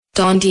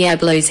Don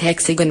Diablo's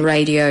Hexagon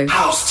Radio.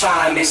 House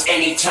time is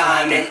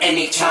anytime, and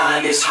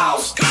anytime is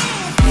house.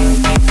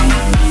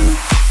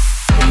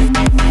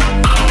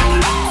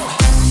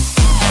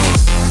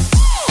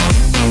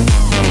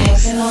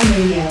 Hexagon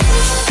Radio.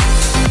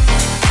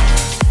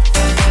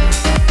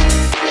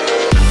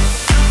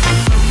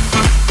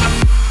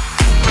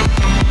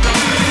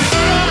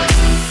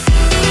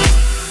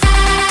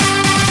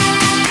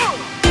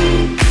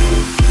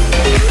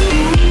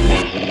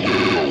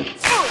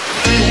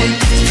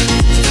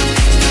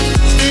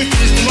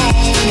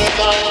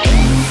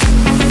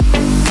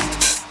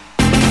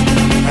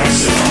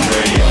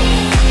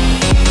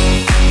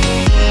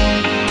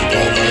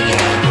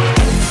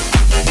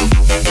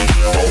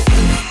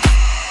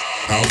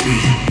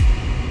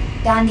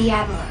 Don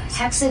Diablo's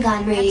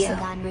Hexagon Radio.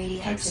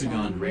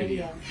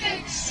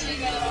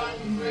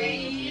 Hexagon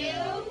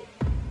Radio.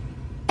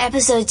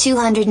 Episode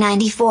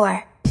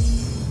 294.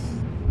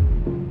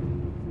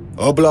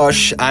 Oh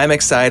blush, I'm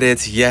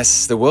excited.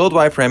 Yes, the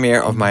worldwide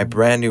premiere of my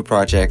brand new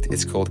project.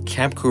 It's called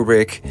Camp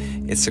Kubrick.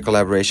 It's a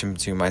collaboration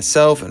between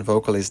myself and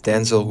vocalist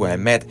Denzel, who I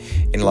met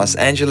in Los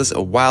Angeles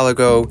a while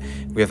ago.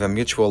 We have a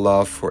mutual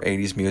love for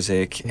 80s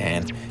music,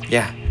 and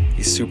yeah,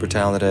 he's super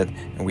talented,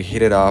 and we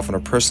hit it off on a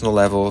personal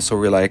level. So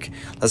we're like,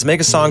 let's make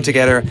a song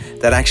together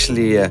that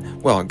actually,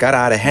 got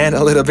out of hand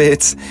a little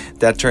bit,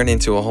 that turned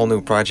into a whole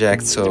new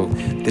project. So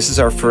this is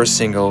our first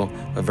single.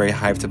 We're very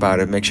hyped about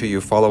it. Make sure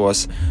you follow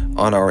us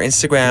on our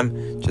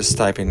Instagram. Just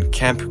type in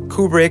Camp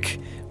Kubrick,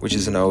 which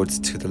is an ode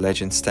to the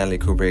legend Stanley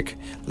Kubrick,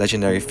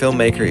 legendary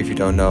filmmaker. If you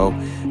don't know,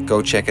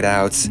 go check it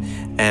out.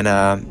 And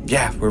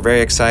we're very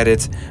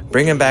excited,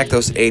 bringing back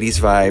those 80s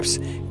vibes.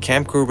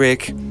 Camp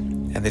Kubrick.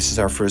 And this is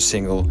our first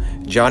single,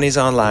 Johnny's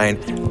Online,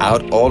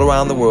 out all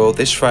around the world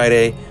this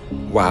Friday.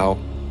 Wow,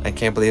 I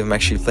can't believe I'm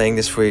actually playing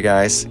this for you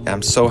guys.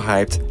 I'm so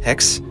hyped.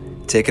 Hex,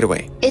 take it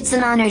away. It's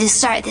an honor to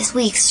start this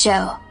week's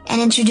show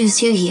and introduce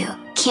to you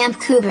Camp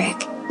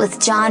Kubrick with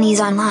Johnny's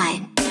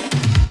Online.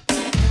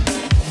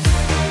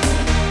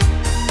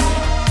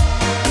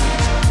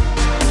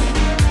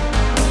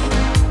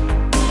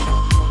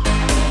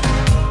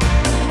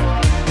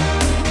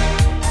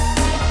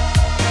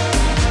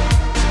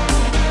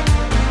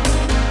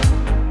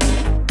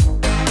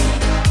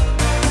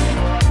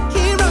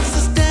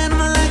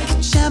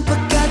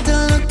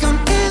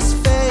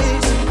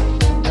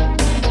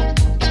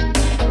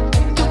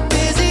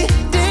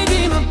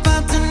 Daydream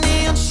about the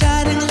neon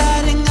shining,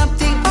 lighting up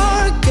the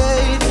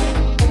arcade.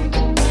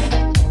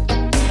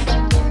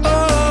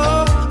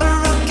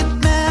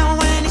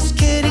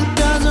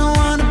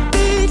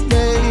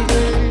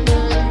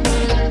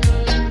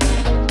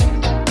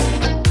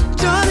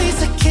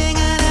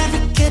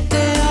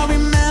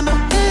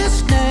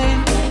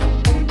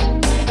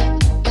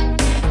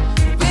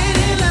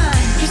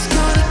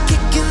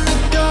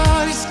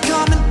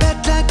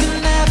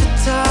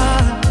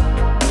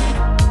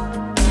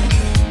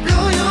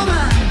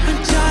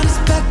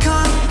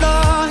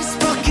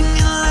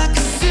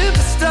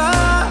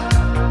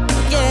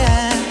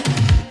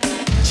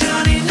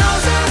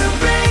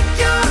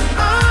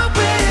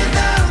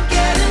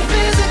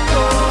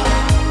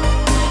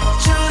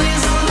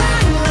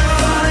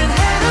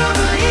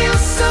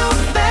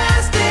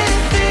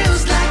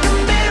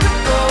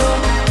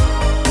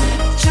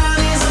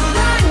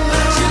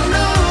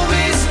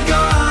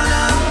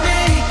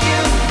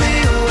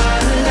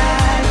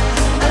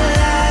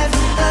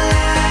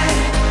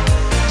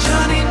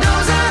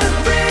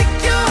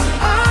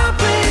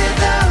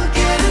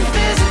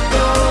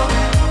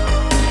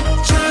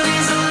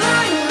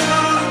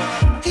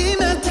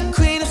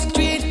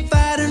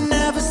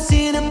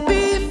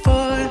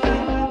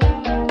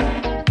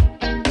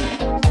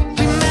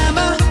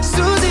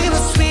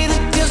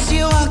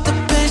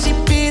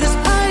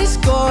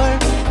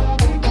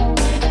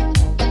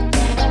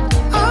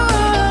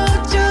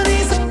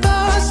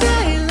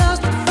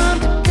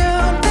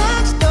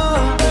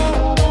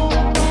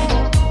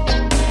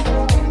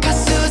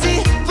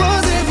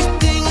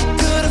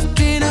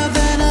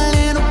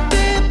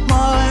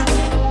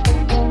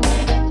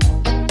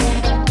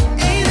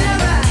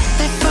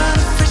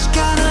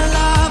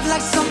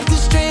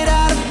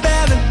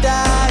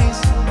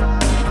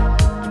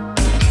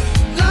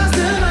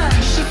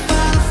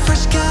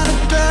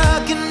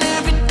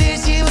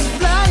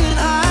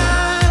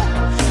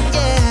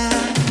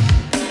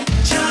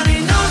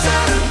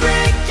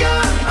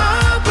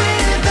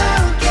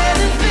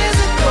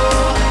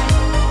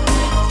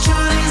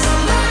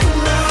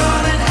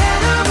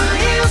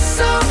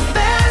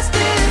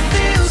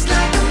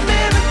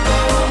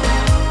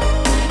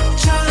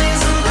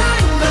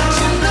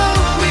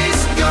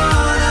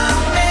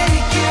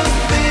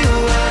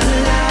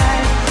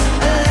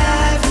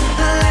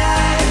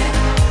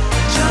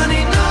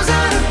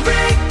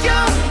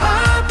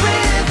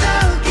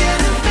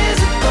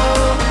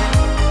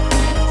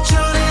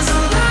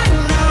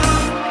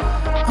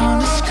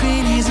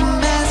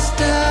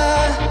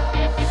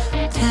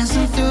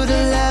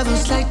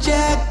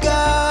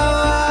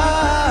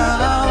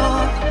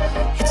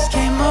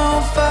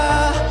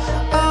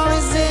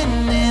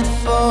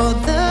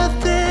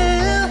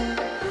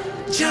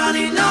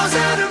 He knows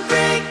how to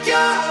break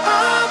your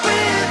heart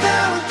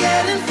without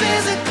getting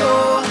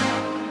physical.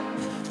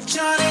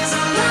 Johnny's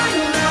a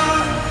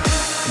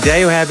liar. There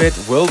you have it,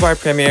 worldwide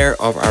premiere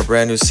of our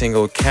brand new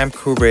single Camp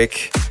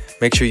Kubrick.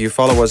 Make sure you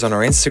follow us on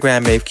our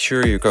Instagram. Make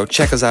sure you go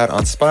check us out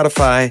on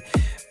Spotify.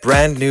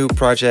 Brand new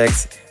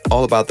project,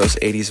 all about those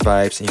 80s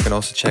vibes. And you can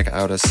also check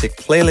out a sick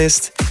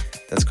playlist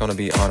that's going to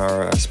be on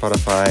our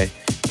Spotify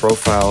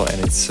profile. And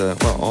it's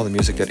all the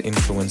music that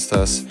influenced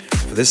us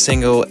for this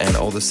single and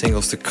all the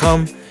singles to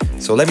come.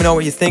 So let me know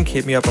what you think.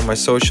 Hit me up on my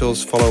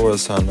socials. Follow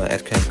us on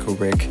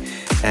 @CampKubrick.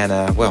 And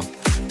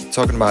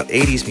talking about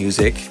 80s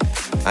music,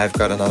 I've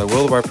got another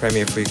worldwide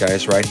premiere for you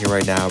guys right here,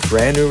 right now.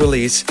 Brand new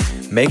release,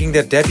 making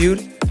their debut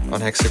on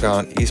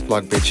Hexagon, East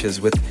Block Bitches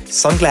with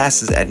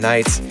Sunglasses at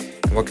Night.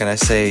 And what can I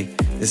say?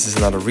 This is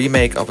another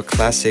remake of a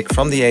classic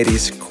from the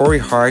 80s, Corey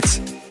Hart.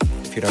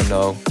 If you don't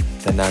know,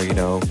 then now you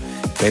know.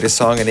 Made a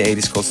song in the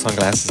 80s called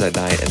Sunglasses at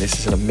Night, and this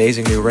is an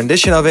amazing new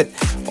rendition of it.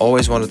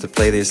 Always wanted to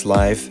play this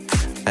live,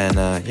 and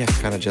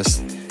kind of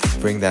just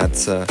bring that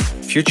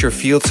future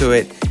feel to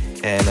it.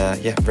 And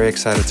very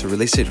excited to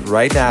release it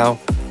right now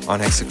on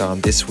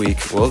Hexagon this week.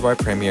 Worldwide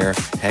premiere.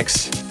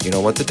 Hex, you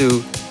know what to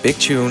do. Big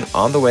tune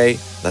on the way.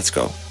 Let's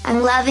go.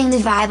 I'm loving the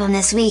vibe on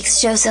this week's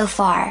show so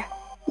far.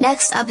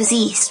 Next up is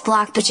East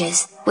Block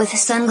Bitches with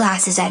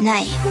Sunglasses at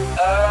Night.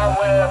 I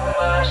wear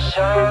my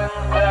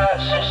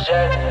sunglasses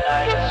at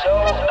night so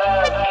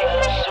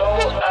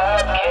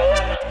I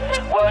can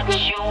watch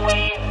you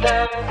weave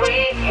and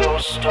breathe your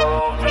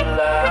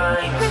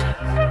storylines.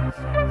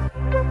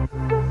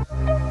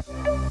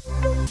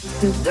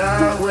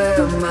 I wear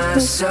my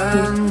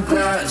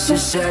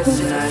sunglasses at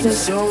night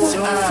so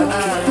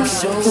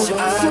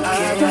I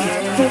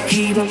can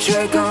keep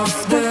track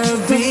of the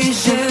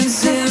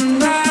visions in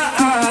my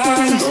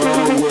eyes.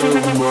 I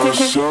wear my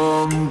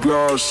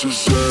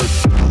sunglasses at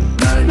night.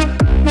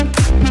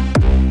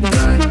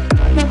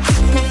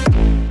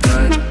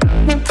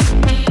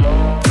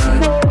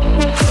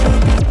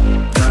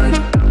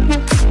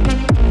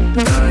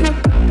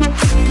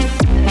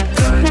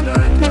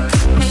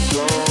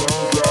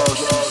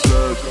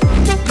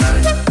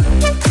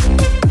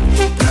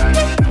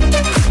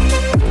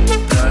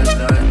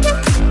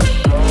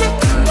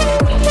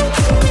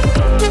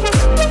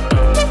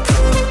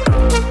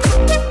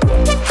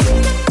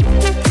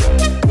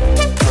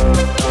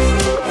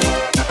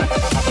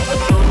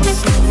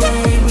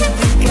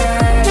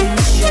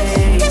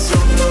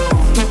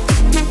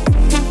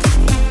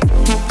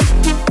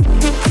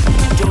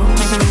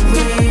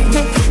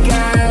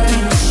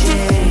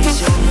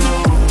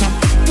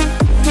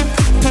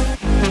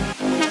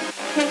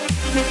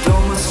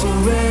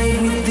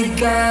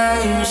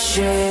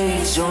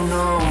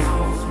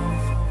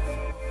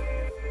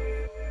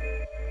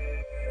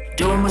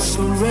 Don't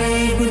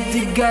masquerade with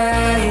the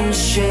guy in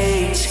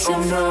shades,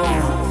 oh no.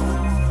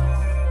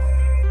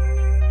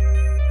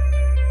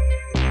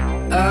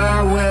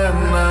 I wear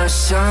my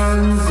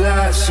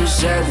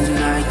sunglasses at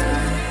night.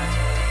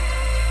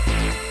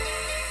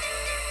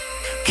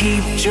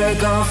 Keep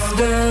track of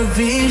the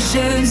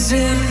visions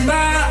in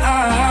my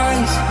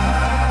eyes.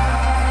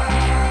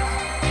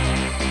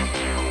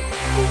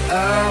 I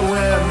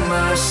wear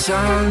my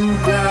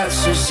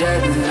sunglasses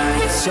at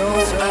night so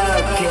I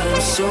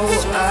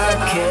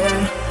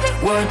can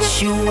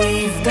watch you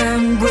weave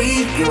and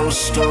breathe your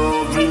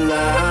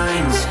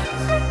storylines.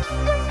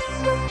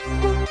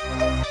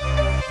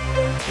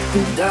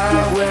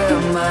 I wear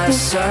my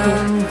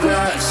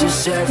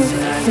sunglasses at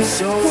night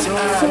so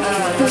I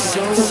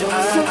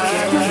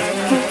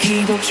can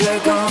keep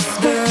track of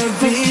the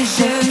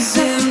visions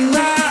in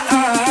my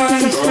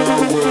eyes. I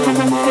wear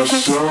my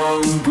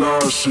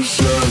sunglasses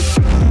at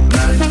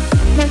night.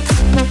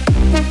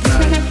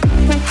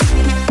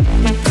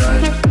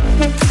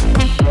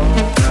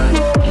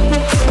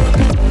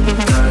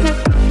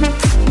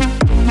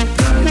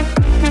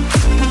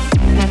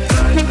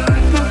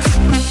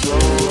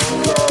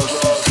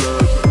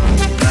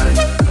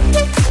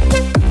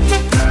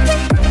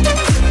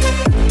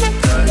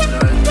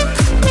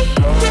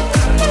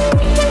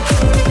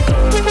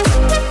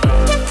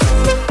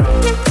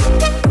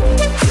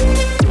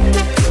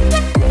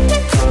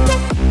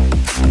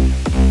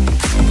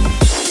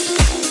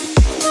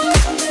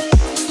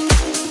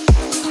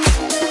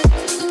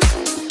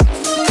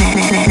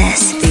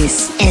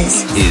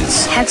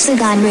 Is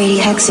Hexagon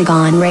Radio.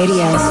 Hexagon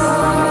Radio.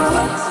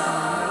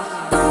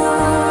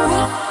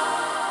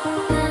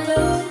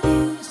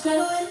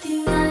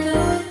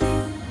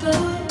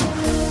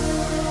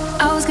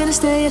 I was gonna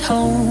stay at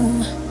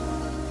home.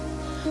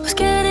 Was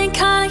getting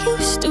kinda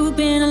used to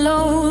being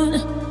alone.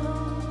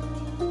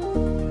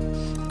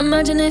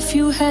 Imagine if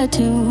you had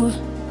to.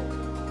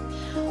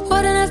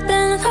 Wouldn't have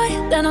been the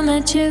night that I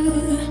met you.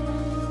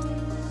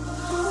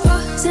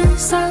 Was in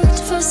search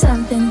for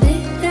something,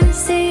 didn't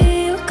see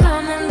you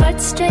coming, but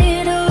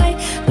straight away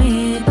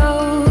we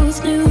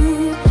both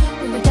knew.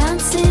 We were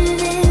dancing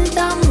in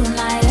the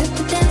moonlight,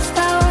 everything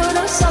felt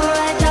oh so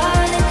right,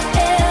 darling.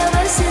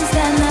 Ever since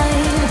that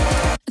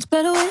night, it's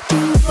better with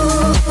you.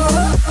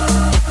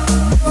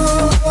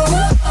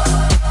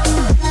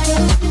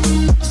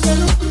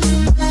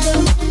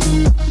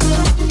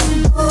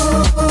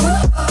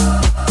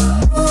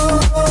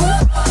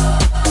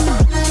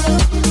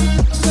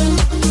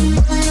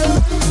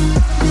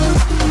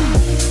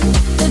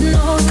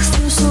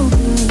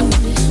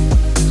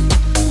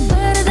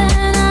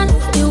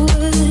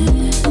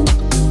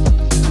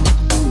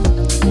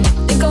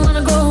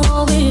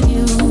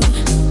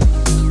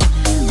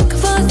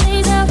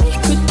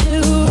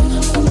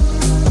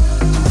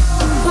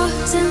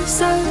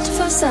 search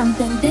for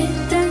something,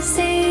 didn't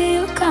see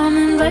you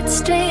coming, but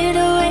straight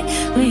away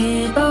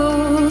we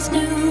both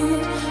knew.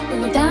 We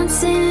were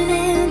dancing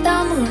in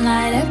the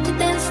moonlight,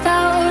 everything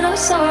felt oh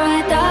so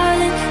right,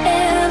 darling.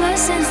 Ever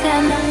since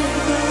that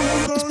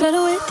night, it's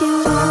better with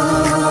you.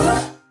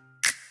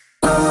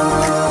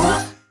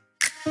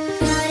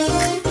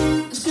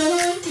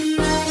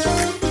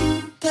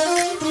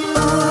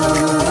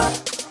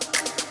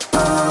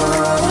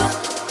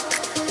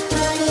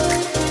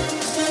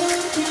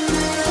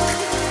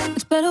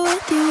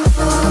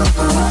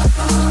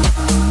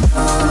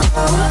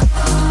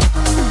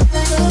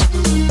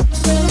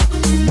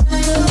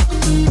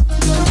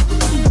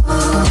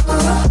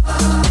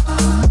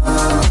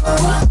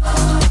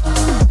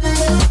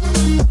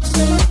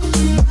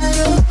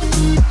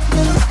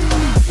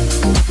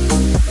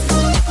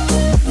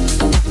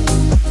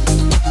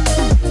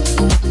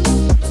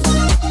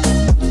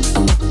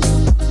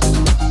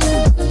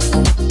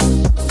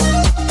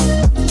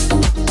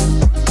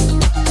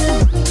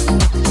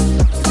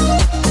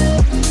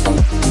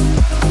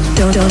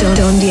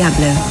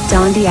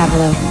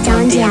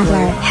 Don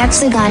Diablo,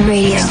 Hexagon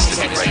Radio.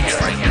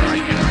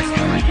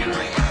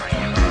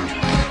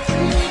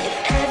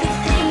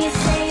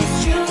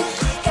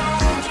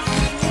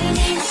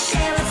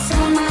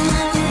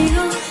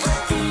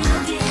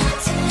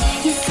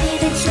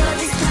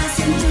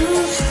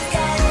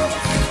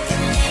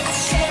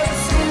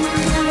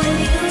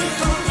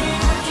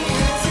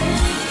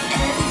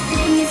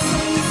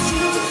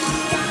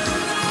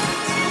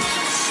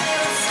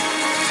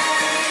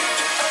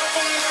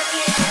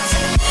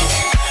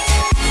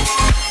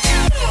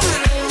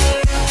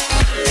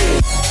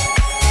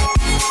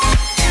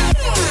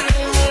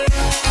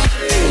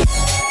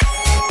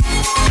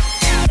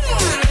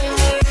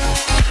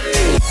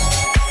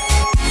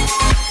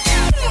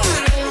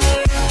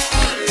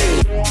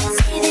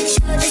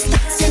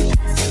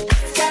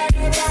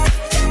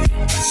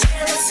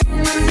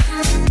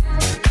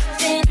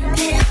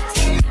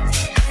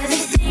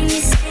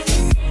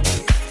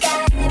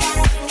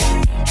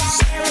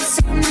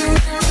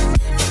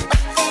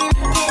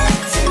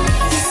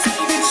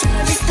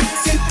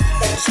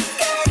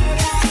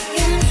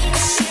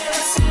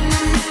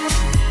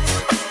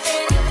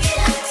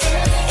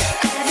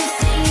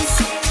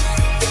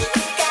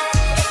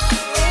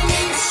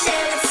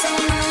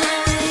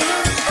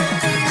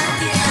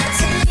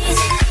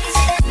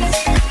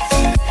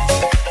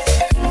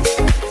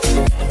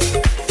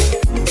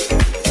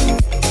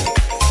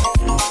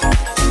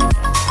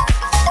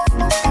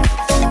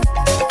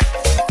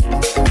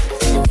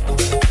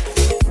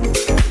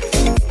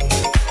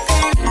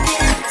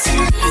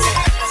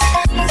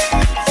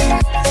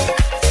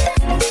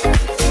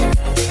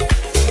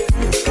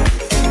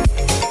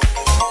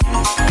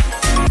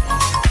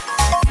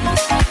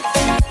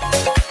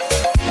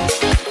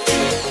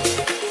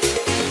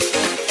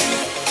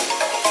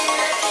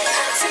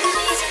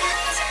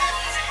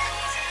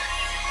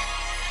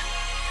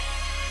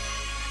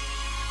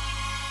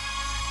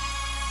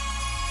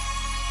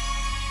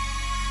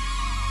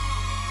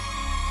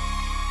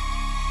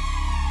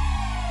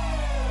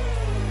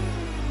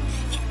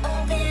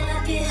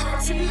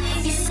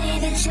 You say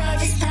that you're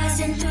just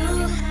passing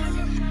through,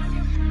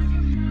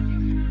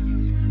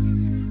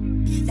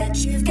 that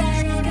you've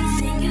got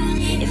everything you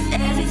need, if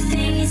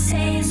everything you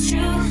say is true.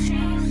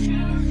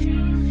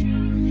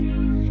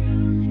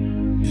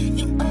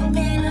 You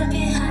open up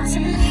your heart to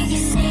me. You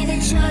say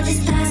that you're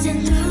just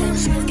passing through,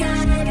 that you've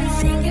got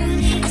everything you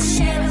need. I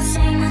share what's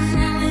on my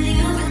mind with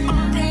you.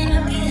 Open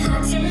up your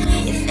heart to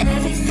me. If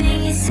everything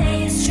you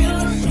say is true,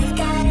 you've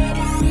got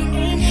everything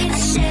you need. I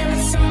share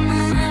what's on my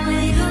mind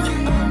with you.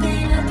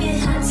 Open up your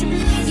heart to me.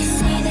 You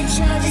say that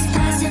you're just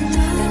passing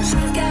through, that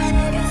you've got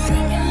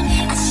everything you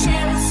need. I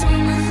share what's on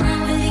my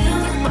mind with you.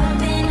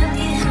 Open up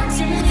your heart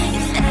to me.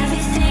 If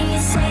everything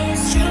you say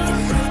is true,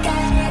 you've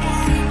got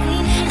everything you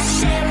need. I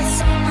share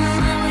what's on my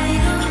mind with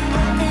you.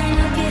 Open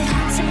up your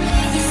heart to me.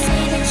 You say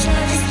that you're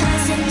just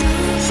passing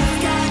through, that you've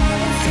got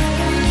everything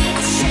you need.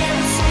 I share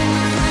what's on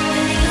my mind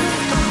with you.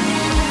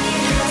 Open up your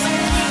heart to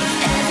me.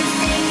 If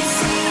everything you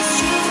say is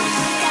true,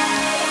 you've got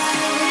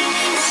everything you need.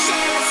 I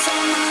share what's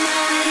on my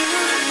mind with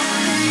you.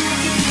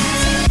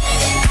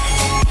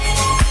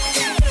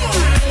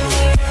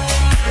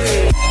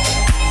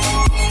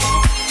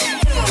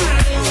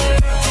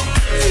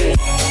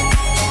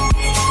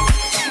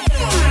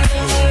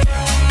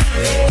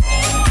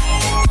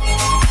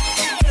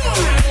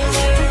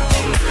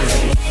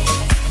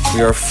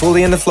 We are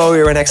fully in the flow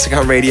here in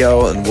Hexagon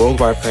Radio, and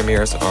worldwide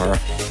premieres are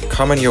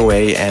coming your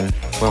way, and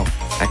well,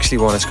 actually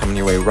one is coming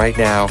your way right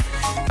now.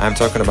 I'm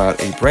talking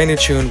about a brand new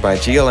tune by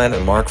GLN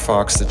and Mark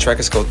Fox. The track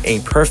is called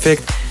Ain't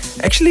Perfect.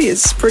 Actually,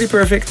 it's pretty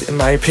perfect in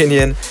my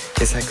opinion.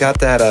 It's got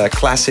that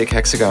classic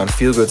Hexagon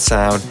feel-good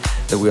sound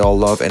that we all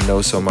love and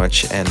know so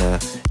much, and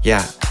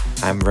yeah,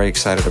 I'm very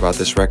excited about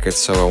this record,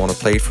 so I want to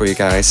play it for you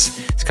guys.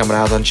 It's coming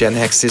out on Gen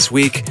Hex this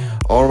week.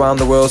 All around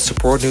the world,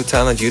 support new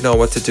talent. You know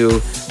what to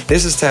do.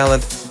 This is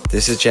talent.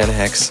 This is Gen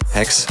Hex.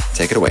 Hex,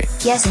 take it away.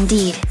 Yes,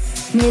 indeed.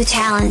 New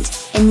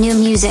talent and new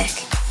music.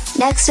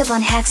 Next up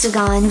on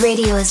Hexagon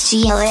Radio is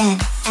GLN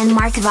and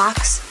Mark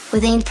Vox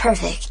with Ain't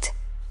Perfect.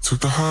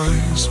 Took the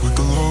highs with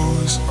the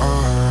lows,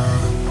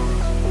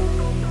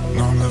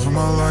 now I'm living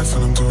my life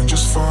and I'm doing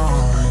just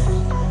fine.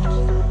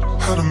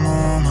 Had a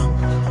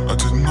moment, I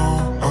didn't know,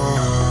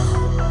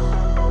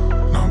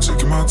 now I'm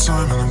taking my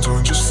time and I'm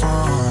doing just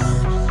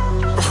fine.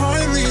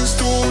 Behind these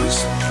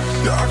doors,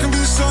 yeah, I can be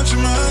such a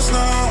mess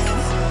now.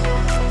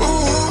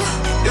 Ooh,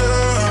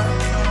 yeah.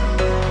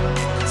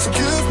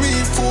 Forgive me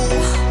for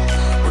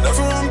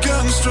whenever I'm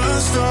getting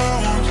stressed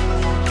out.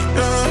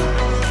 Yeah,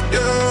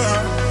 yeah.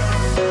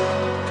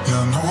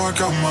 Yeah, I know I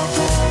got my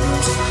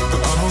problems, but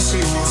I don't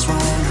see what's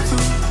wrong with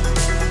them.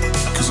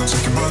 Cause I'm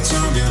taking my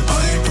time, yeah, I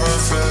ain't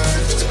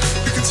perfect.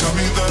 You can tell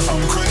me that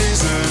I'm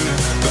crazy,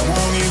 that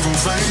won't even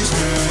faze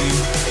me.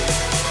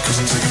 Cause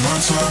I'm taking my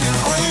time,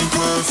 yeah, I ain't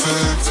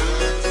perfect,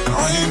 and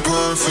I ain't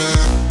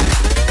perfect.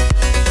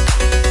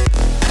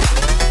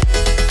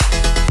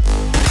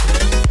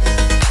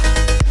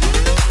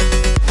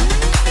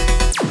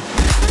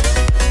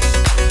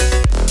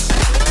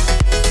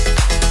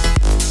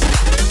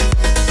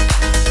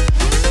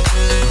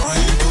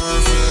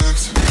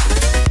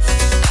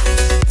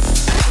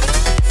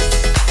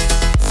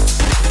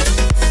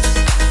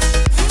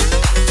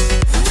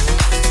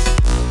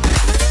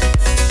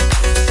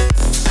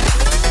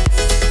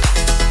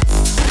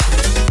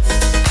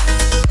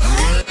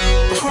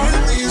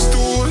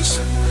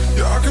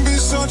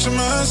 Such a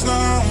mess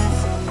now.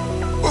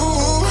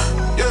 Ooh,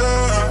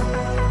 yeah.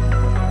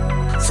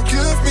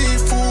 Forgive me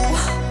for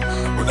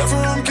whenever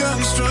I'm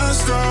getting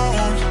stressed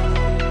out.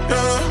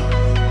 Yeah,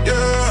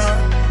 yeah.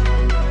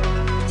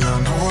 Yeah, I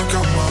know I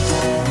got my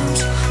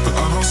problems, but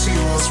I don't see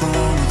what's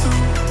wrong with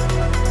them.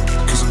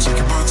 Cause I'm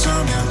taking my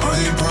time, yeah, I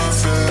ain't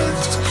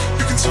perfect.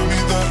 You can tell me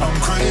that I'm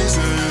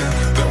crazy,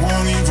 that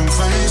won't even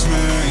faze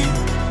me.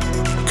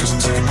 Cause I'm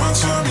taking my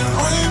time,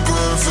 yeah, I ain't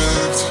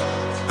perfect,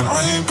 and I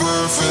ain't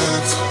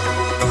perfect.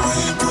 I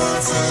ain't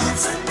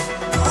perfect,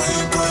 I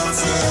ain't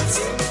perfect,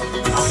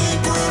 I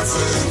ain't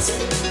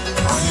perfect,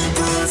 I ain't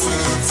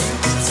perfect.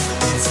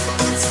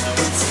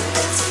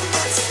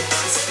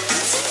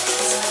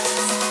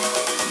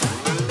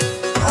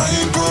 I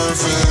ain't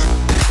perfect.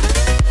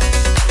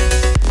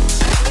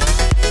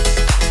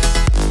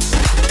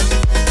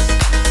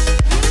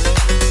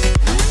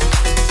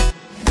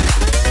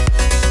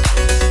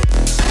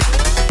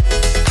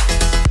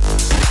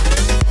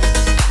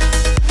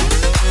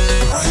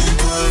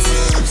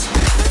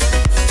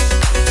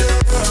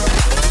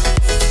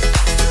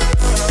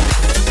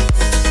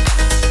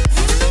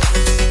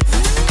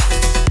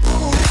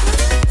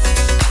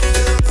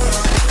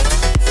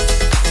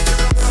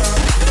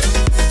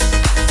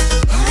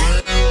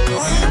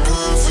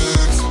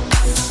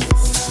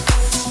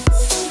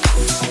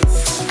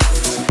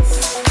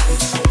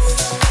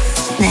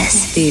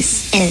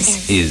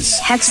 This is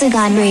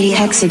Hexagon Radio.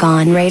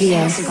 Hexagon Radio.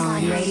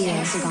 Hexagon Radio.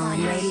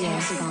 Hexagon Radio.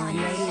 Hexagon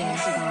Radio.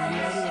 Hexagon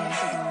Radio.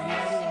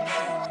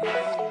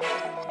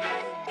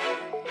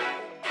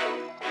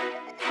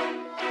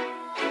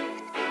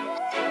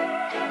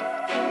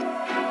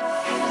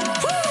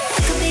 I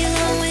could be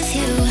alone with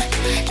you.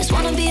 Just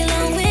wanna be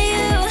alone with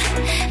you.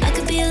 I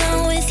could be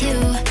alone with you.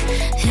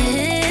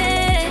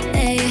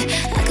 Hey,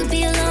 I could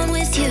be alone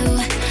with you.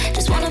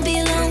 Just wanna be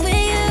alone with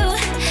you.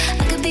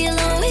 I could be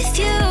alone with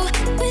you.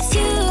 With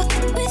you,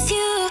 with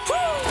you.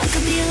 I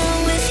could be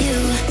alone with you.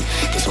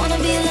 Just wanna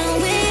be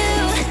alone with you.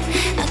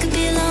 I could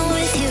be alone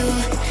with you.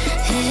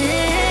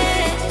 Hey,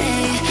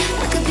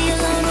 I could be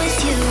alone with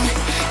you.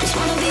 Just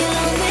wanna be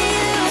alone with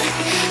you.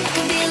 I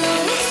could be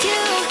alone with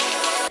you.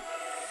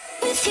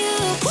 With you.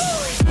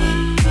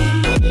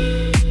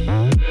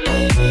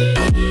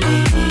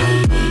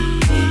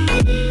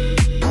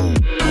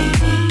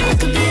 I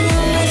could be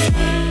alone with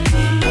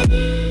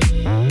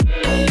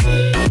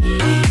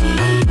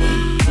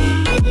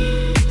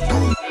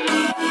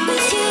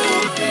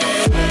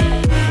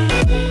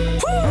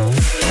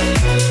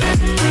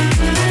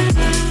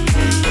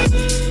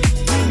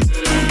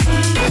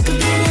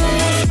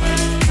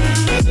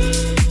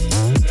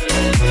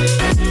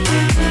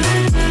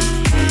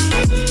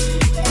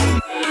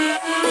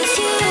with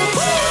you.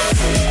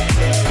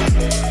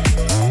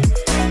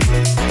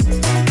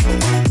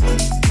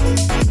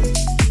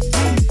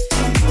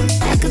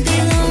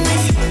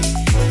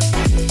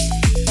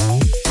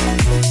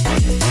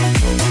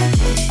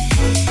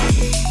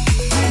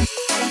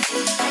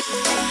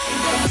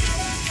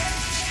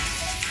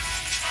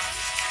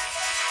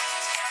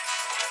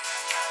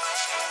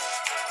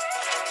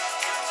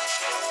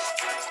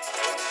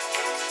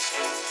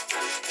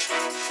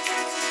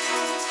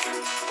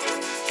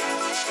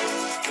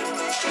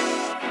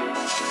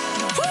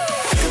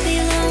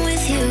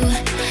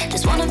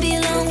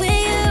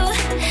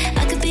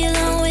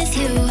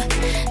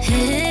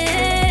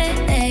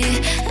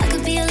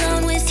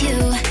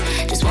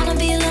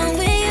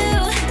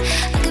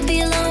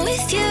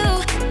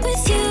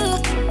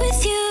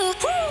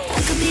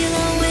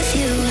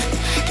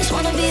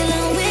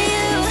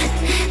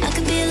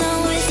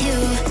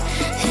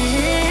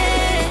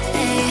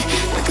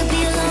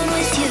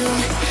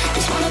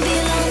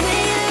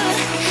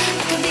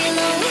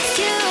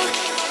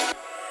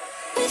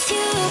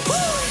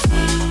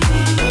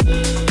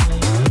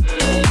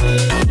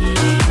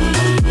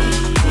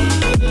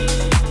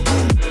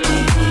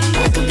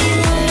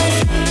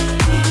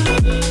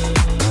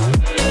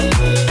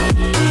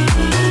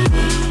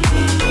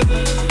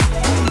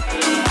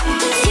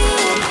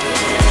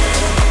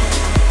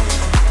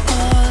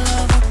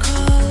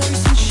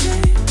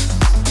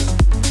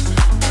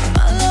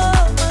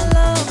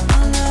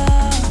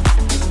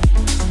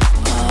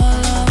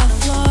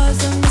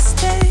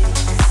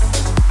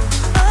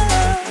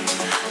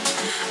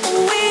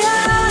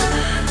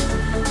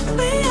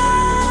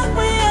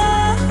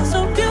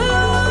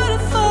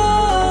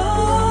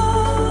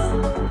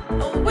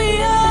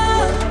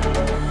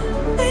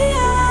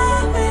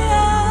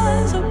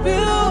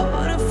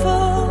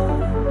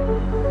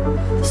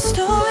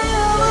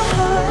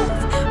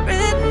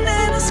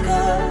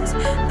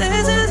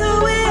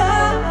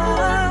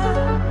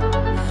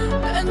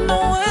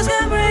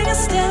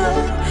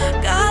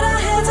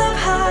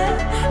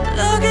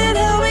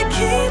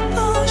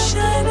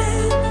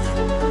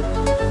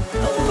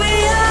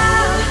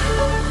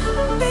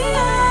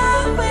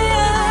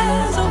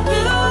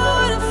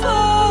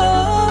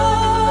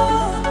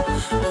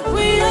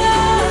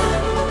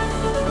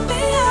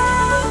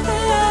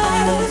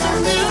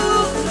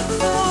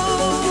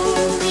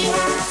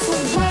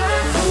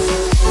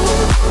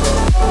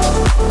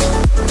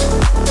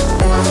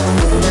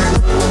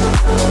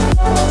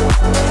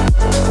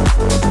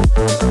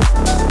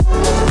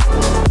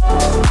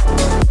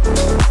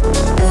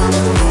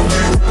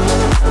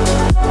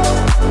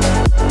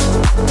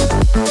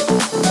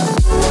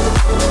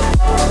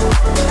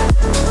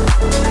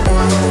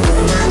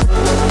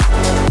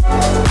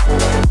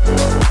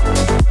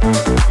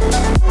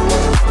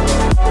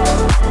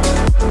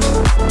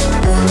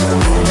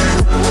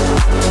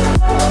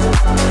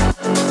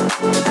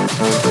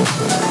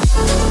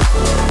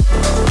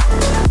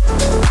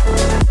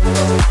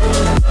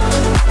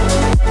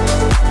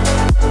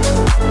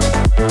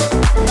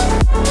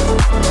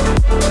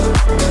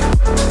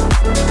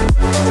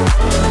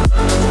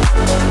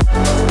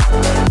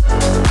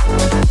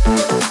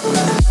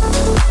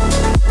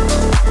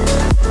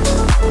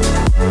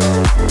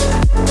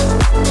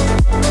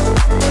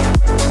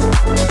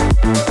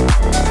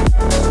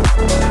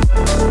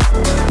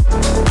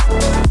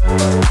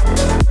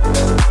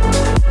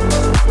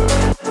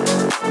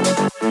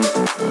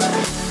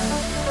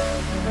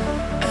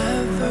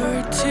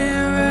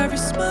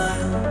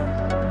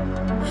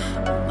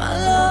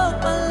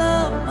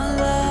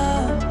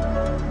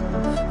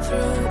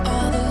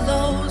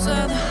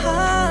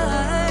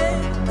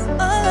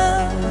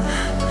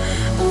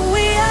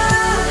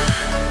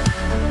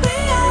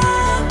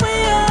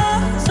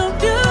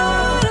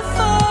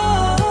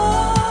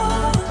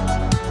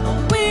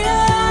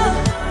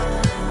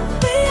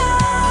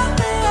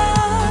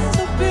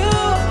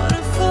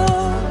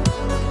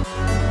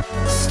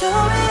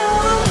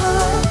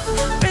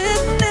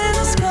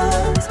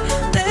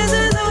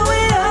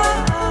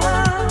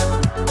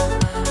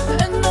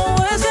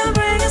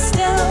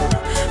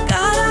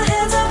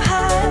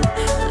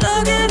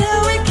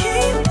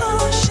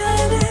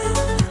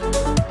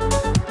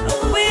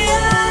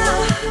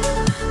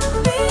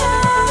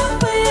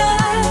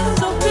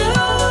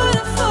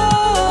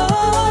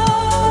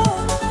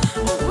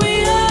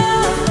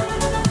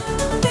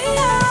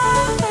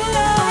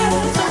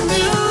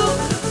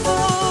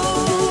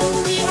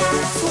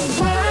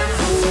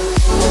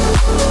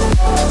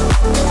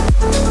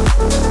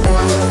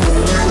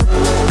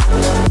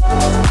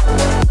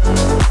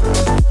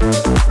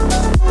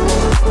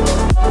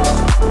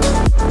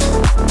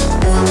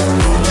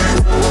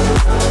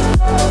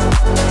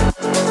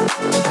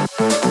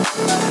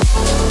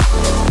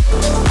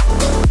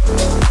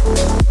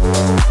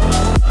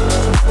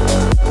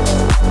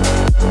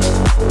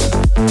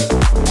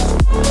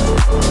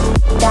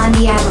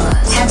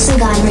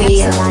 Hexagon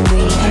Radio.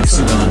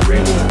 Hexagon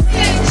Radio.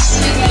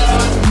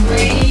 Hexagon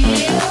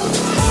Radio.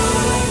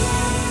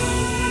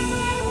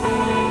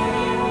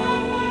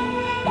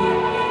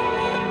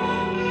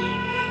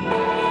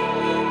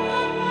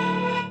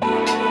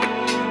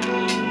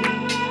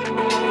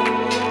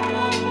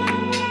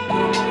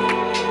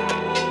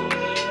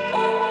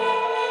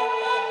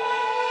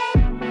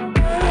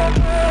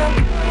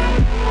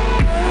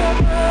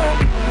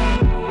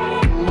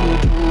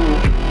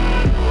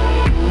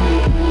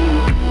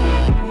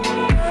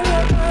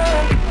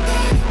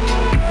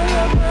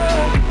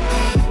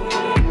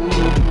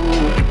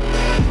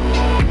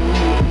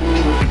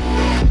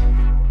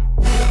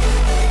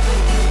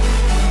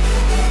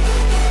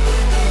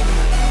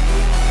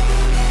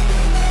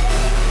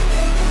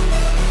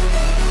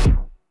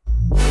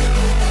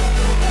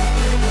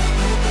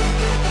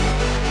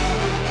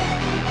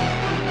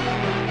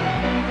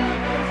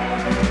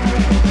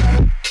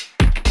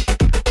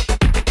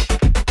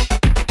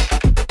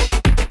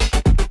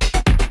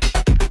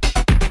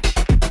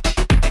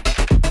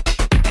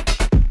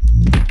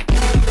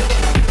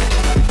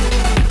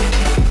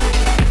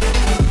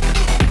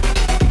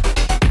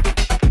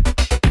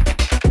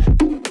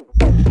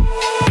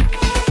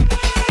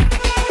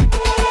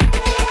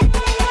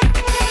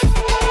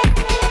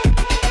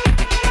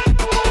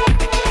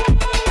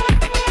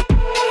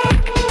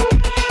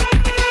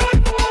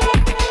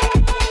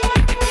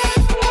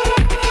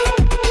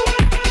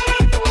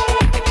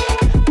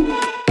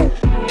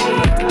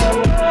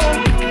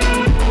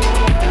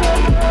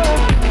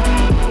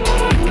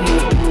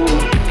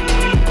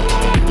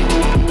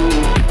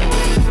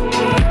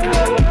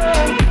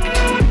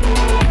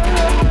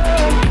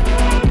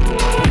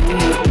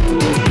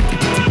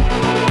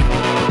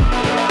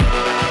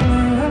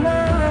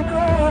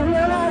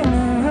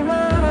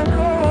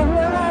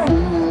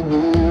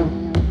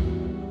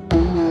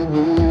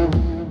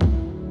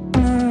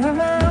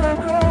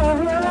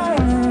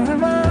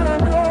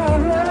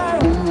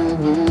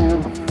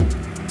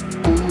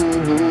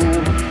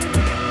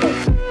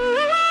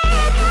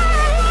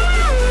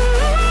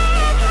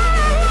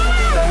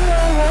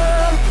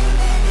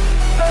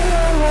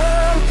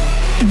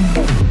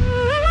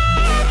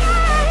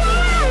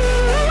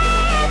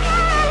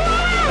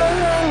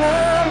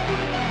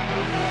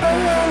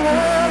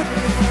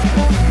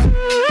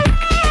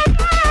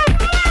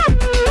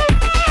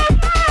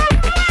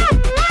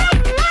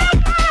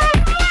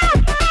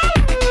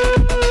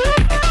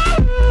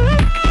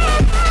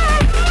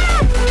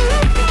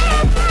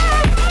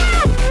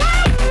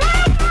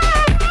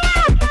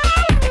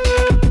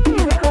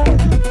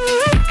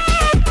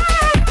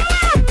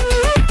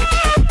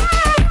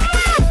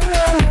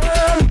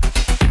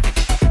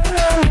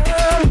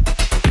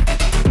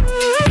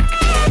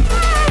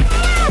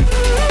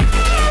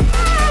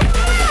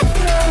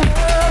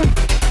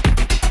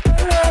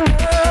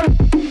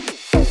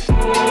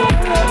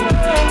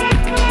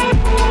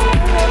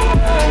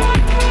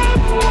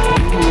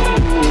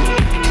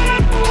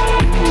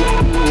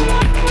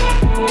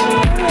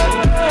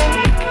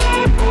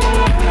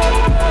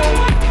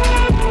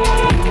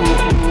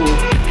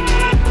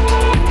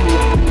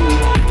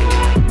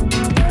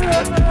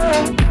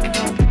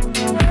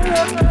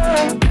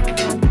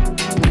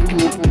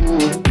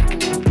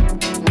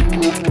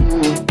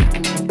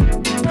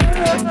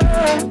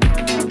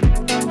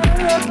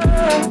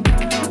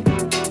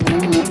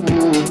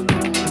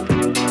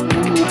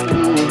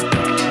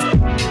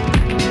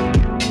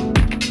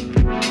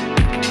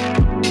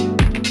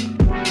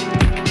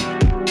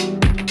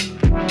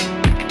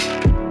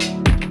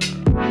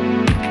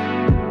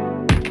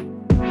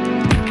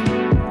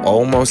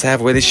 Almost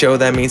halfway the show,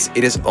 that means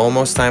it is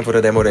almost time for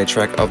the demo day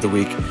track of the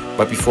week.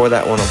 But before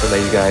that one, I'll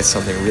play you guys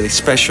something really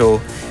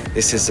special.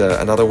 This is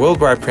another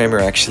worldwide premiere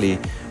actually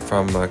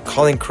from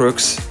Colin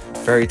Crooks,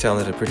 very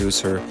talented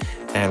producer,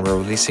 and we're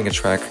releasing a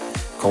track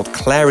called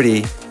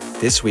Clarity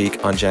this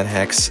week on Gen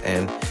Hex,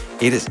 and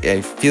it is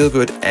a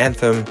feel-good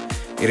anthem.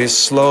 It is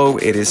slow,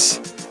 it is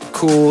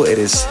cool, it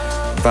is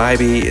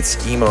vibey,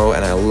 it's emo,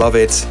 and I love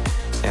it.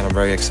 And I'm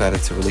very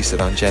excited to release it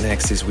on Gen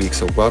Hex this week.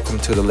 So welcome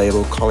to the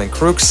label Colin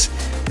Crooks.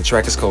 The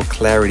track is called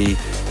Clarity,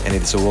 and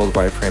it is a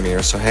worldwide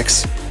premiere. So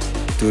Hex,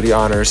 do the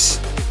honors.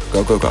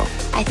 Go, go, go.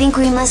 I think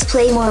we must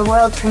play more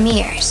world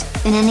premieres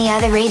than any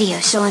other radio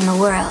show in the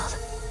world.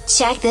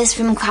 Check this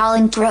from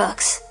Colin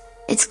Crooks.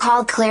 It's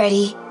called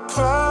Clarity.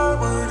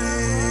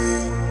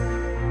 Clarity.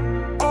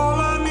 All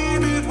I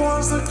needed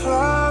was the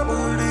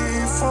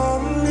clarity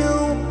from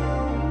you.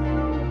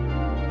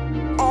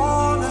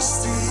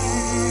 Honesty.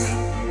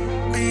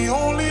 The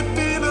only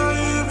thing I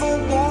ever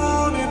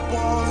wanted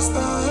was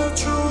the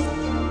truth.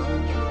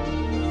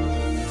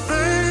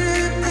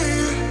 Baby,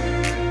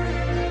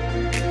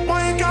 why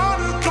you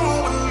gotta go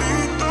and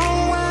lead the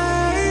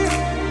way?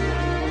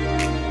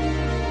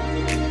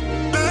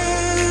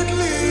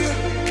 Lately,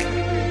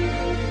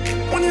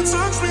 when you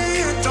touch me,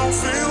 it don't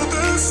feel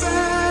the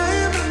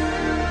same.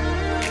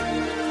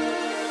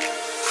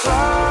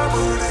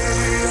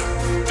 Clarity,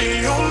 the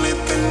only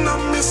thing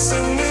I'm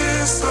missing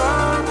is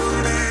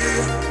clarity.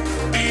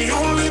 The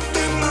only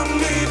thing I'm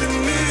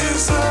needing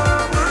is love.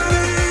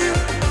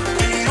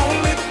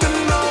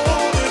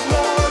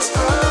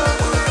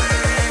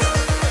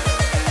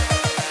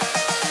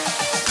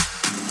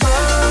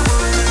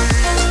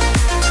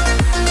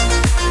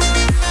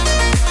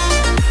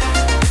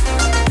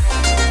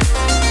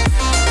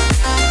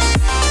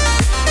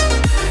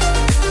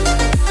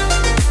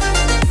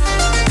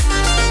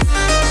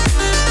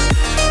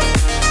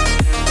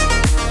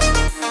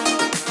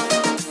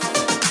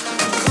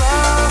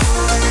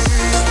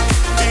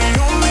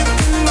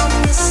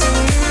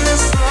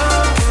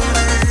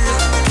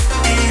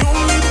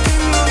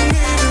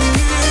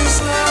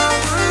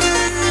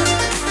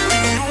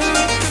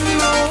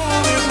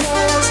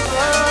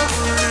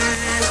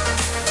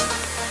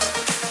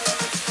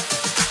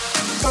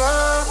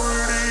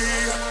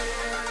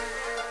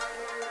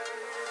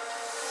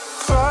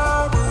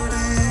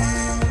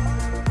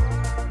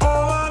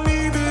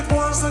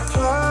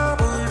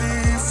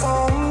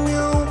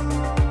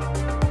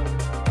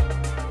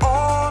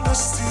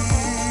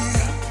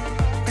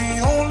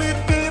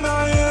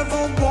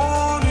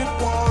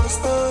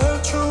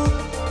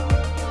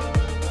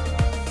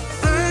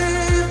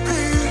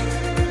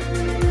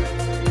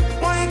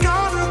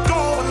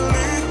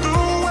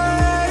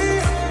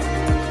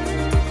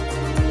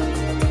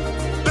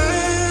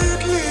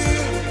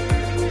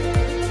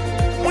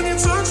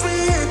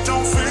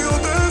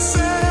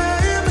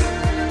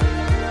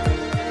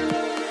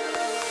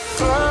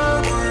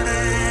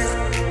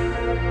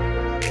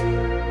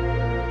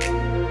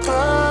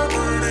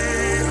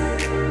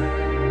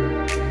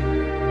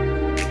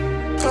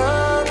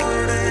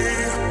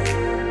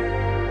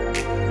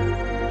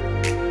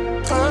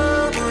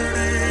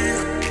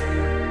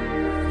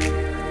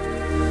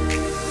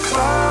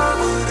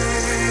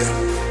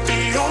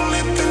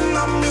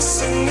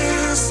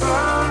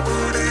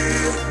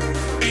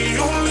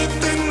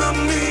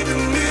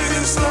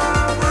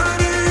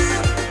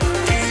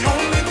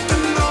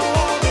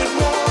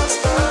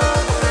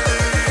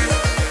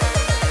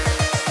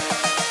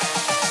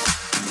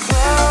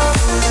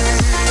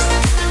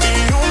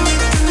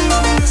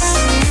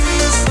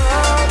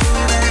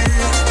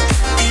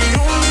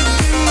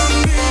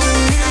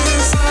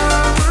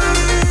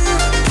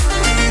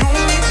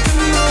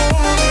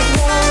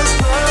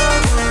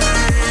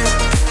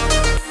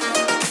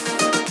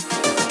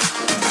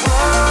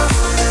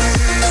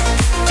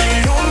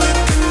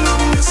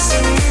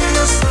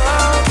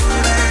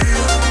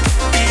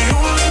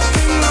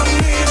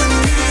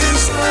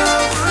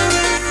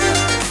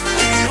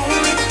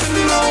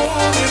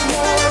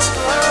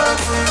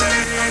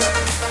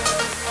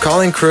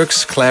 Colin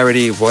Crooks,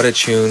 Clarity, what a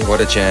tune, what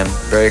a jam.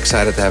 Very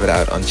excited to have it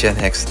out on Gen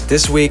Hex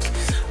this week.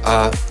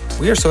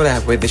 We are sort of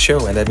halfway the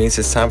show, and that means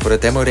it's time for the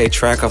Demo Day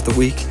track of the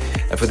week.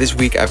 And for this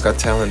week, I've got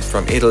talent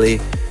from Italy.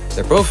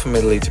 They're both from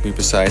Italy, to be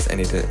precise,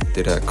 and they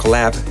did a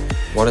collab.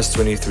 One is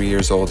 23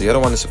 years old, the other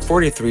one is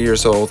 43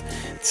 years old.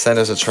 Sent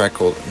us a track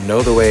called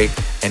Know the Way,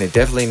 and it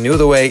definitely knew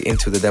the way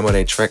into the Demo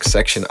Day track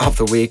section of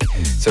the week.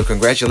 So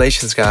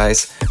congratulations,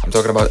 guys. I'm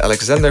talking about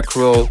Alexander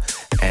Krull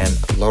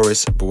and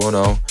Loris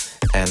Buono.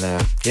 And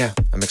yeah,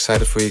 I'm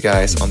excited for you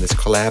guys on this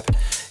collab.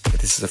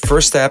 This is the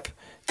first step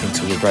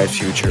into a bright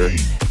future.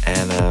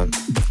 And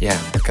yeah,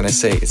 what can I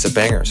say? It's a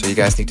banger. So you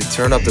guys need to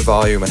turn up the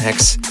volume, and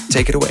Hex,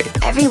 take it away.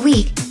 Every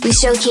week, we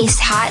showcase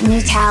hot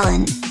new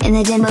talent in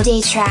the Demo Day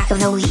track of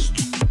the week.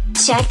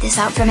 Check this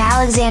out from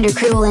Alexander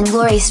Krull and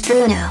Loris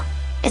Bruno.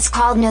 It's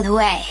called Know the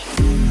Way.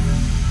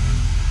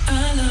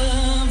 I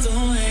love the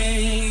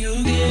way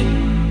you get.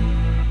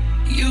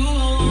 You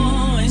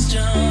always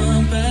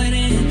jump right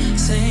in,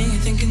 saying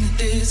you're thinking that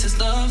this is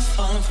love,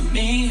 falling for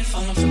me,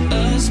 falling for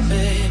us,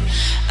 babe.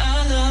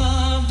 I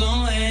love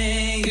the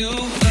way you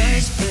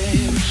us,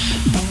 babe,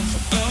 falling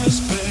for us,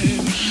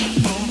 babe,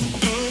 falling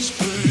for us,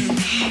 babe,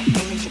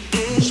 falling for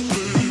us,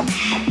 babe, falling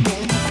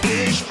for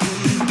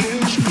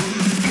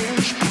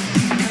us, babe.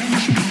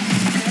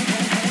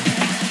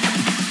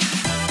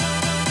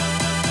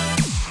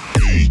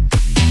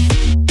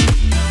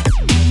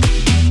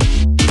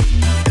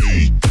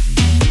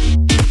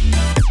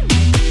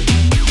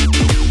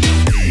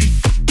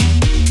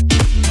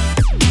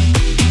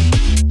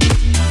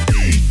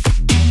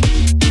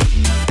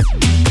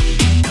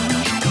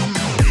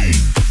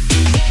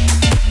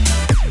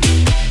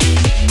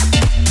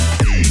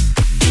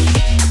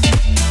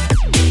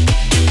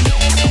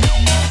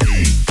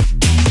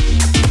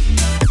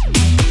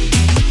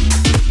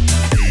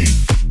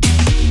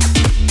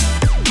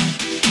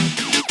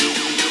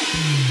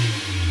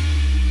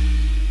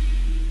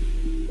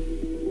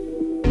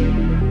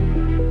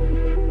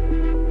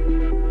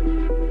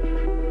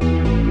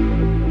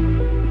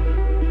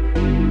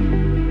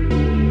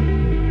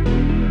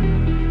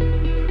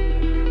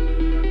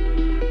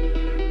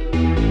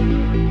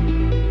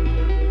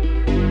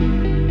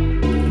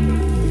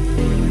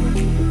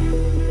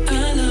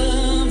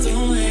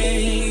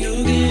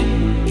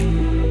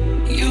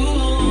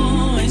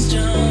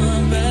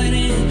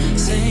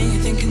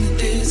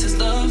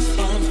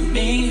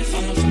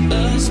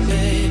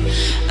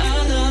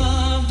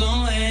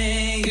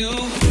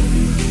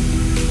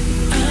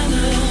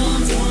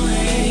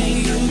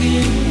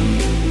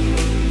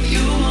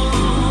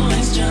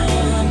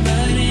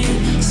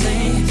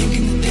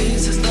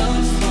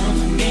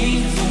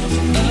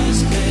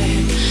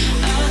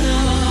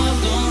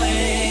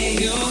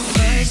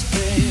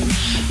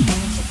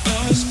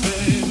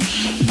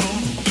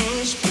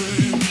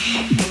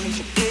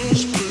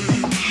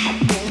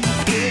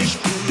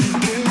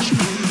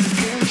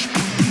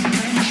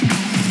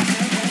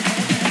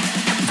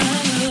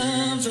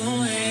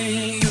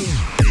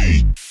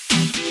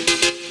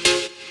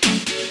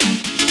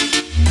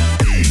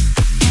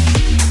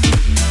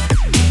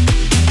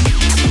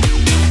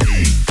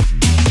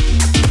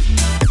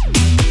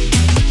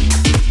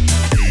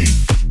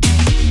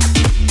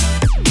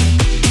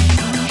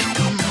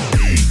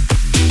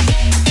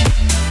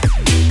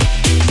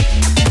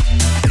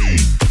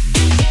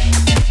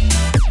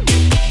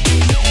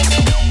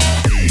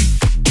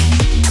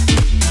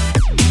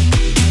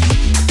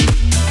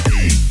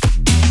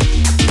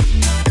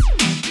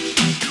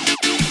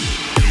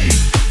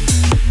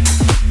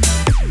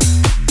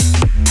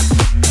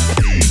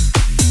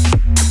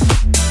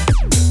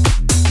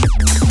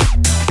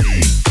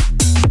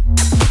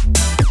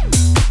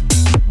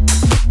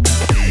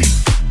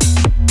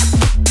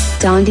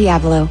 Don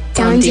Diablo.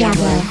 Don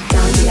Diablo.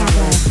 Don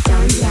Diablo.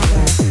 Don Diablo. Don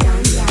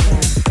Diablo.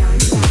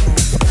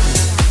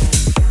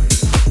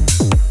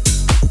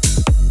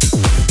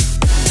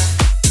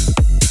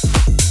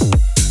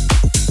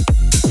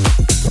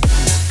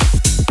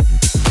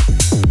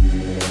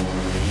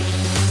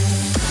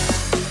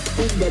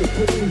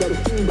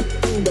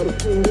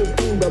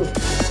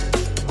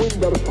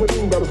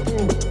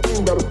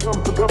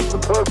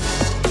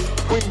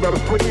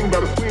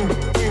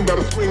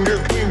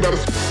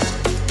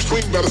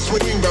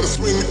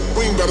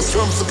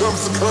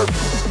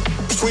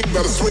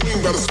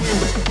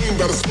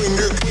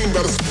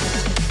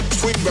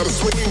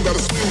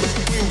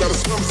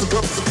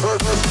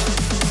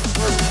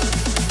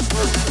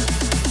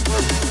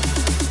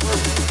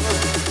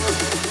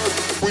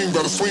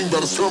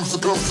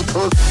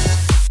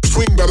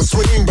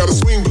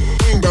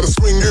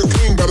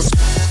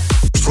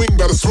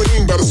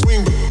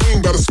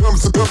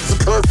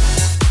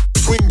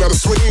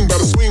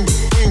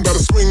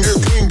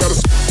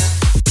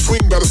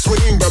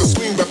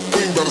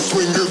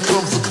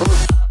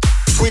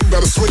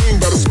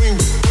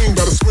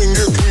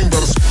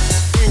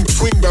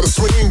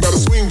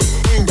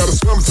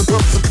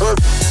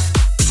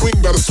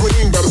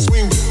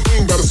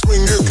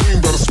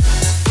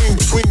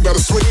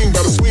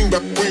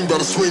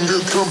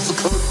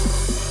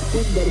 Don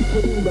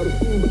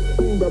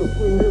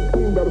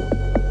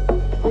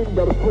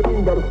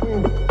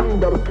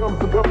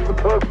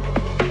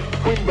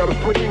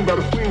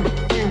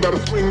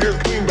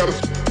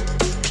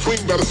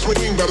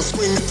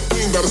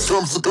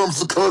Comes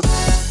the cut.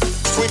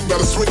 Swing,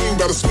 better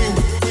swing,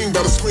 better swing,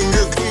 better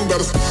swing,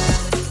 better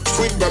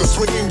swing, better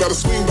swing, better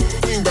swing,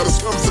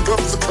 better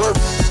comes the cut.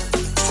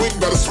 Swing, better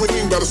swing,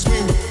 better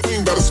swing,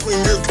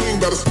 better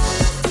swing,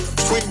 better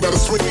swing,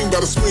 better swing,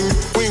 better swing,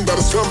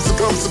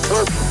 better comes the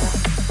cut.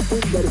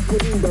 Swing, better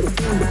swing, better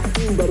swing,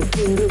 better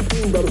swing, better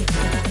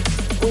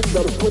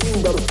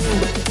swing, better swing,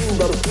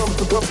 better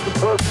better comes the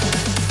cut.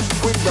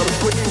 Swing,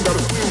 better swing,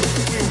 better swing,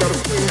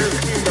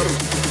 better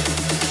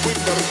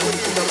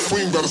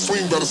swing, better swing, better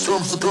swing, better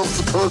comes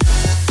the cut.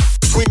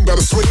 Swing,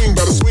 better swing,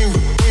 better swing,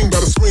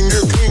 better swing,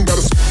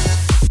 better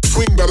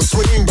swing, better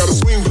swing, better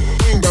swing,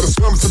 better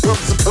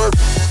comes the cut.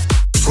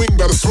 Swing,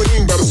 better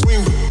swing, better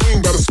swing,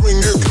 better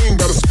swing,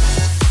 better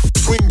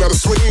swing, better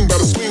swing,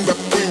 better swing,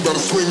 better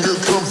swing, here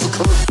comes the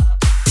cut.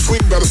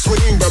 Swing, better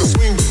swing, better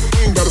swing,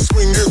 better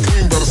swing,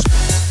 better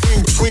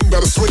swing,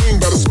 better swing,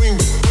 better swing,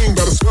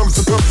 better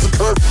comes the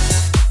cut.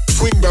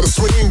 Swing, better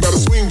swing, better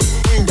swing,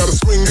 better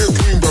swing,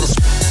 better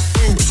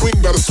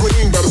swing, better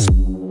swing, better.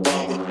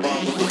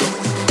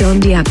 Don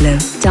Diablo,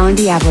 Don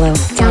Diablo,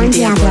 Don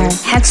Diablo,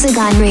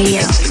 Hexagon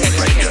Radio.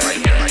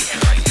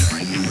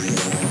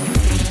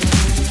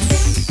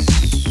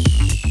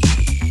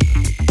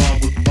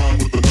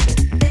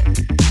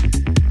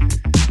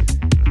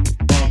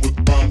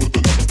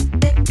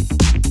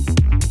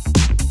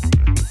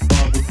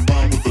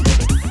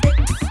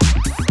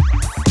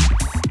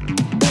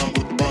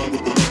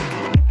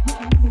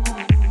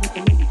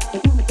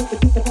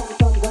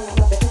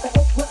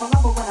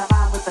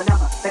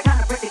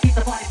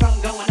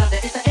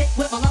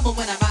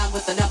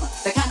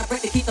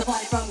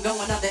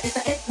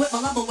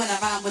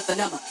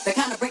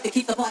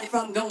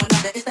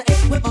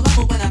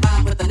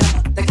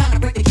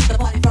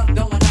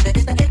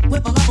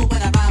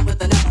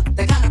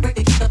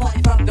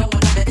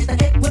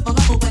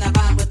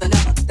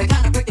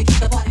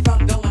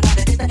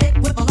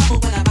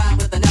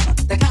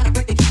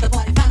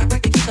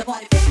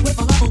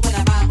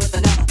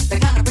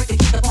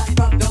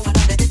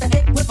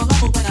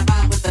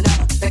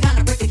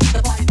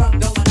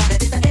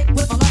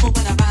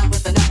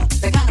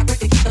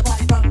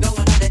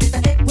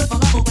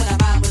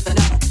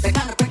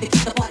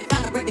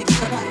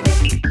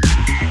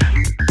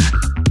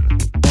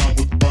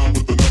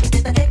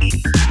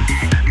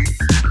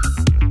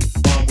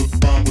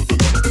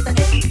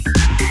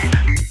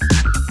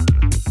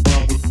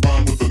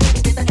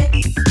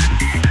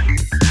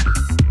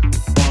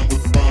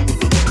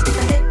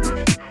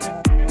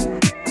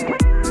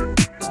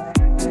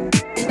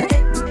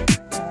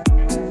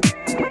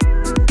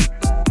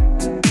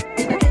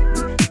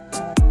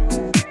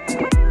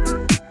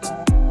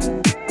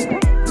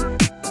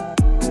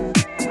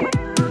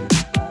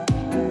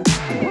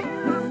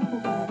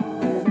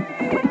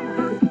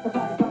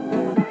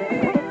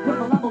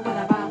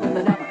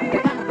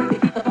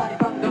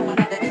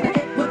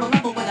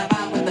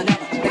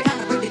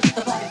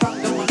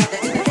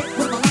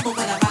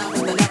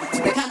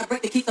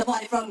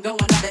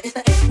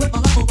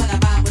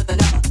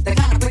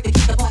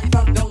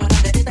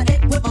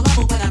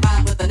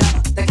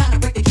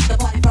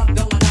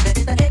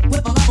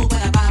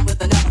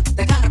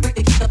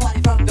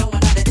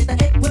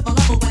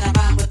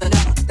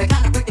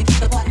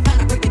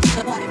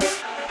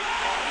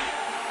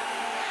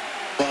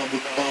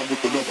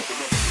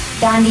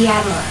 Don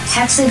Diablo,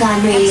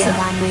 Hexagon Radio.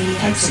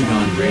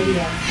 Hexagon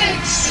Radio.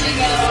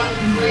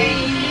 Hexagon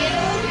Radio.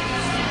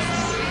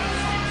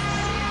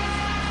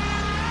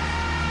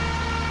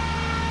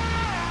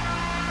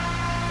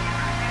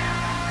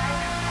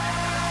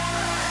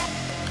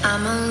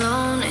 I'm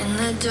alone in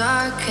the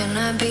dark, can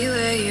I be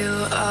where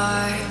you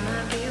are?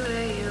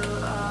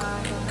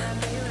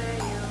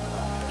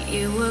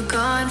 You were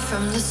gone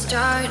from the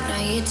start, now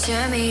you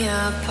tear me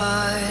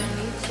apart.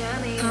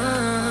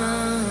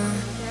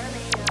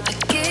 I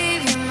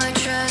gave you my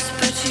trust,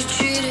 but you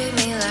treated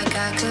me like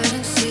I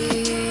couldn't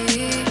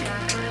see.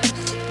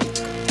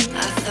 I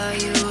thought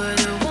you were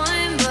the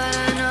one, but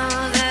I know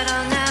that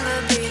I'll never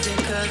be the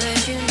girl that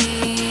you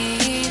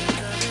need.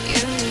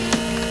 You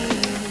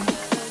need.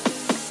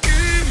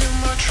 Gave you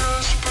my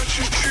trust, but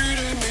you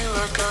treated me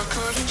like I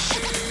couldn't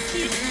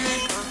see.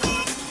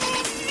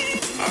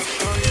 I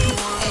thought you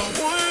were the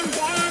one.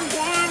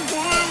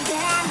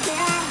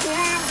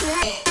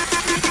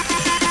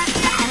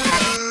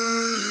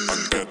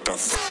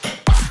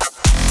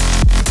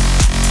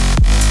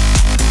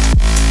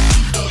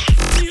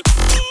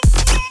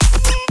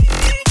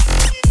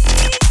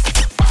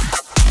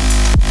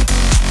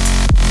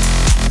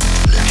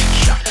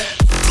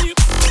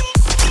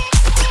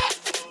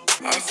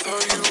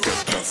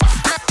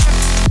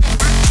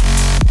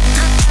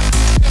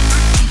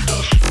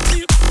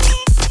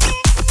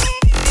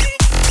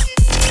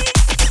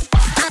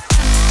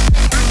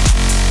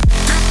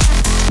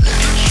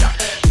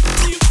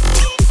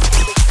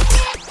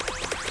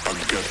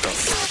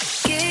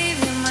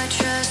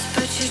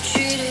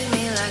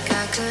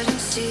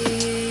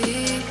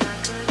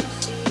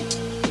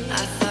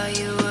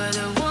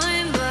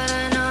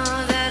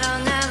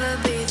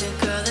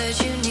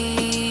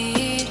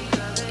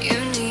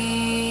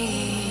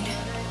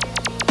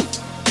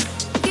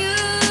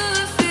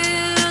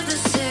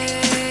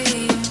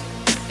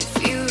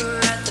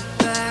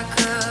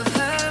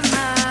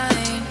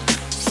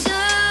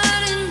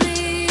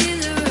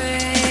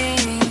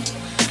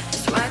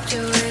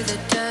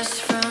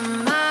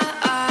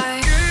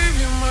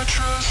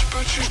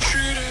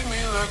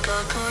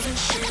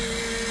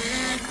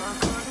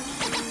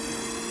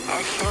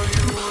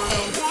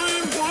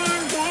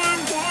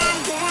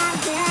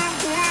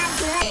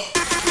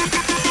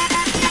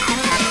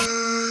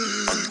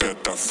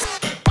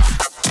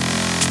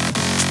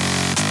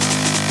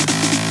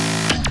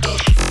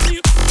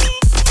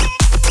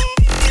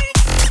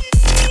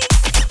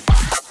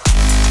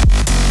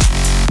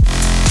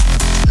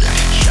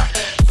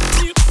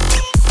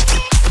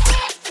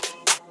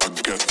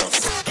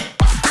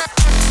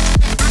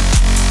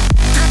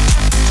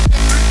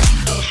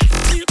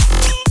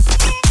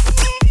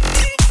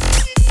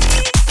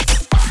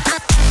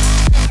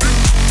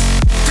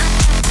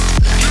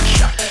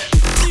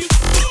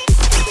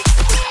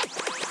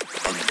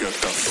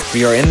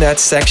 We are in that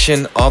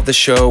section of the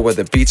show where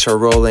the beats are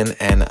rolling,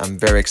 and I'm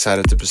very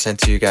excited to present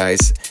to you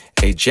guys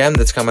a gem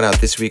that's coming out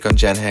this week on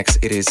Gen Hex.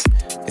 It's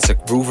a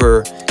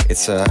groover.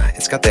 It's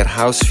got that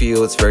house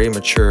feel. It's very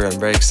mature. I'm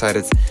very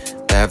excited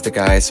to have the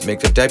guys make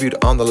their debut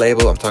on the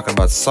label. I'm talking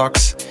about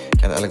Sox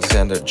and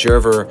Alexander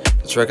Jerver.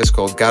 The track is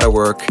called Gotta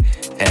Work,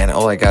 and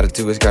all I gotta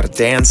do is gotta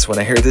dance when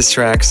I hear this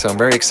track, so I'm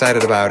very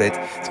excited about it.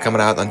 It's coming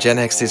out on Gen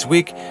Hex this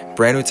week.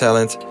 Brand new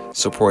talent,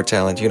 support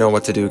talent. You know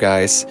what to do,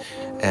 guys.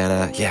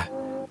 And yeah,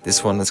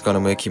 this one is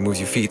gonna make you move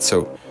your feet,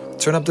 so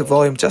turn up the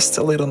volume just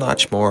a little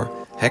notch more.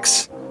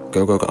 Hex,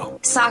 go, go, go.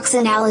 Sox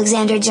and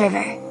Alexander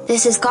Jerver.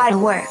 This has gotta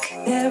work.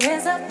 There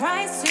is a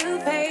price to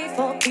pay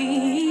for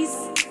peace,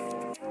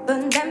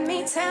 but let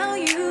me tell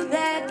you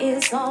that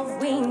is all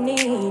we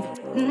need.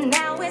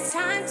 Now it's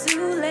time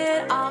to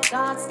let our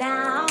guards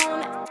down,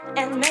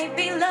 and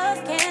maybe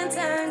love can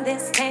turn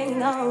this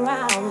thing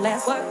around.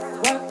 Let's work,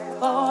 work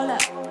for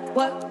love,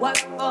 work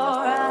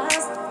for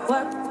us,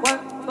 work for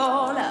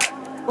love,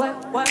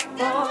 work for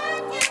love,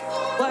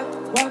 work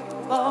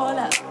for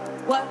us,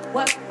 work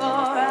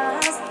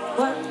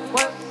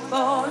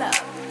for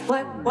love,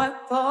 work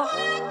for.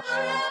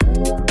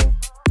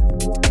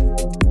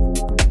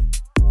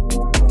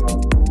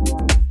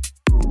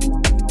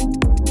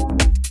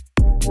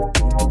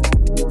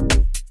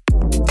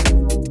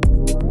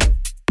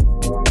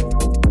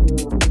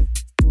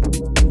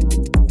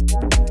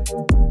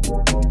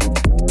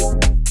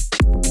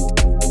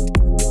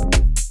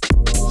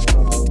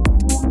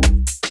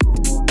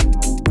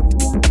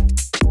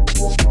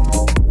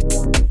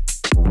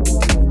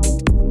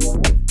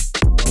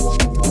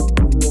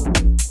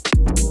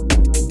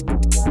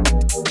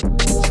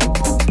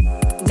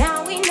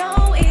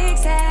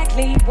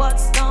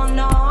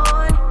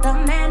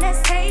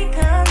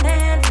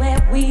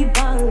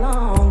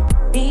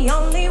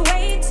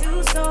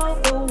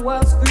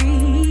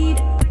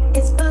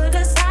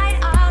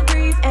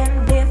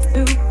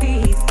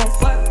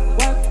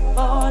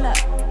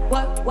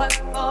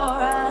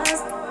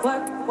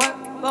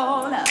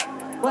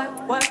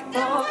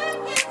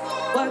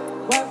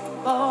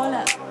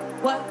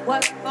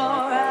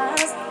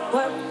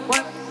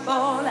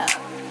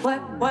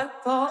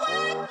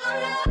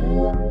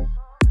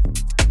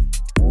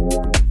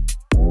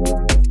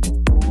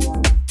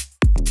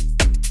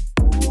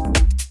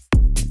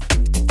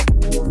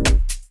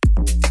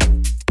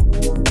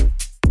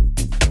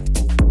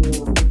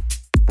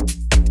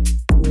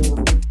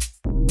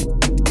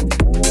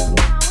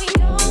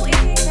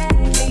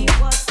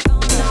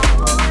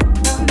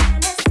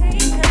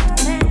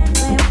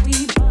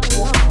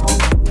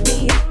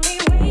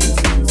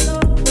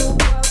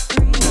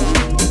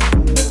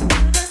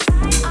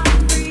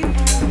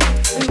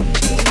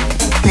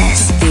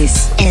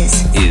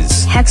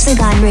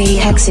 Hexagon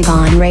Radio.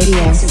 Hexagon Radio.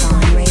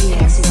 Hexagon Radio.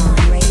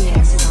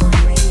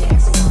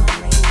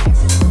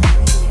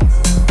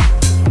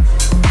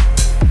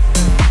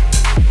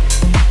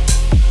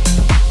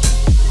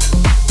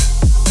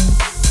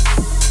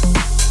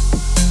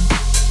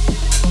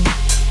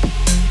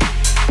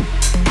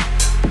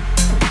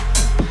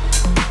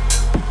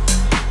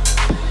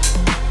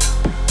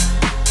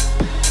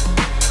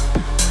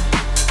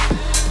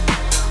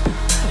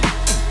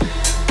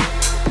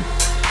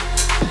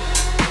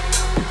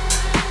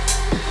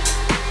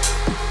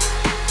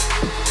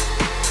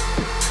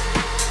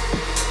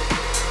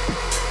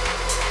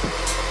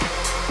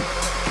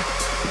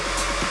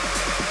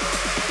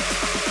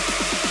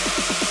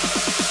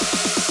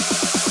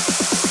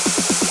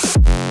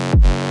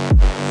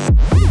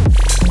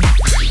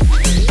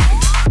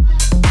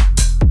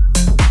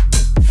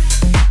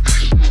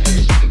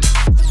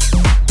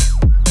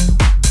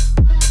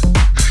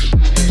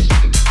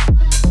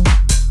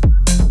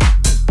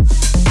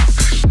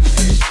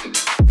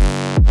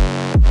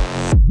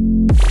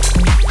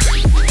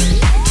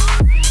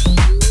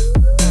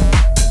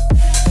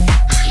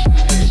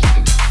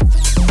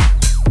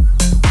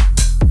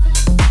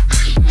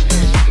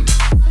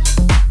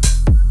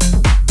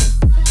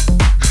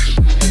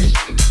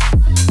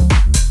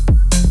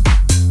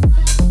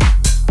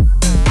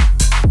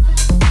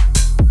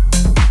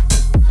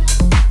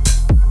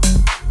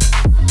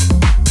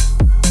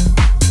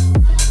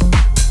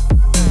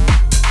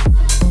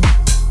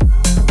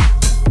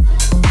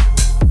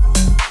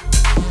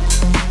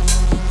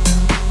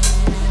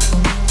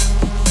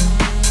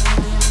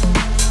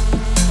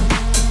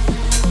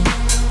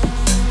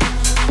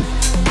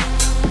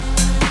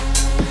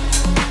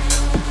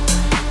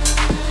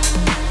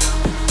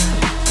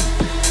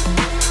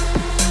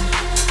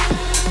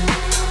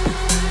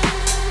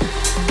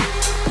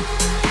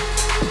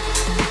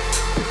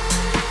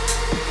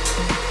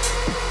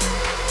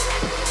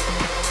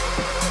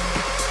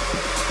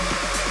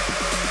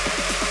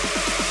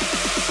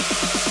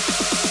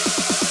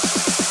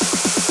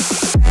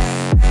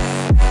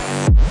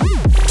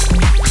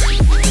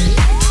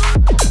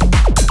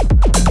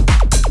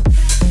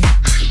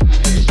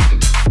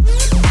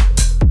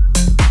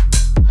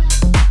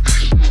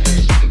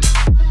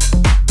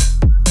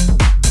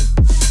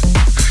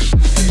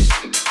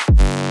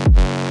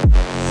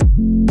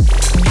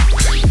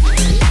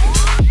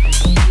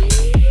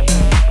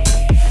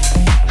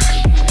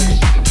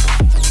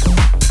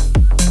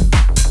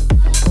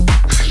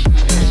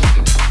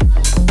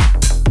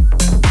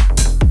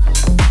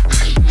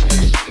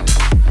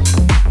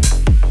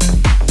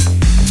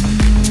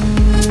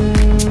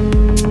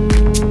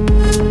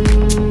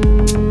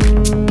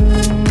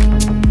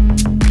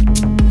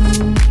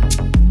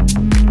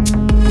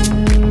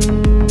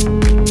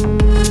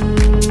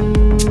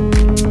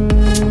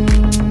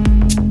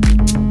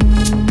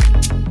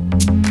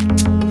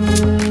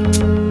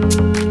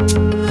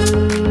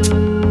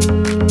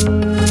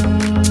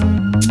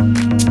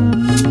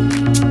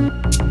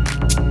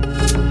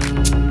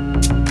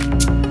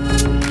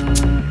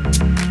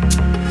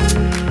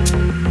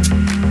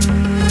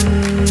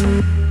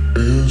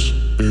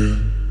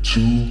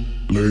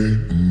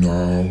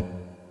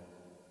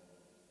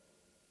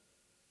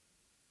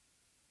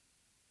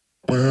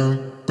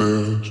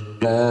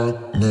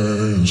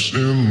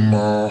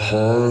 my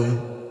heart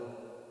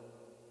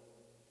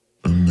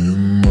and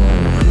in my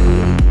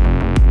head.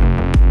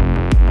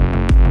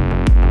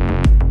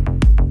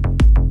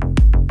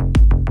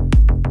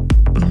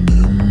 And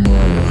in my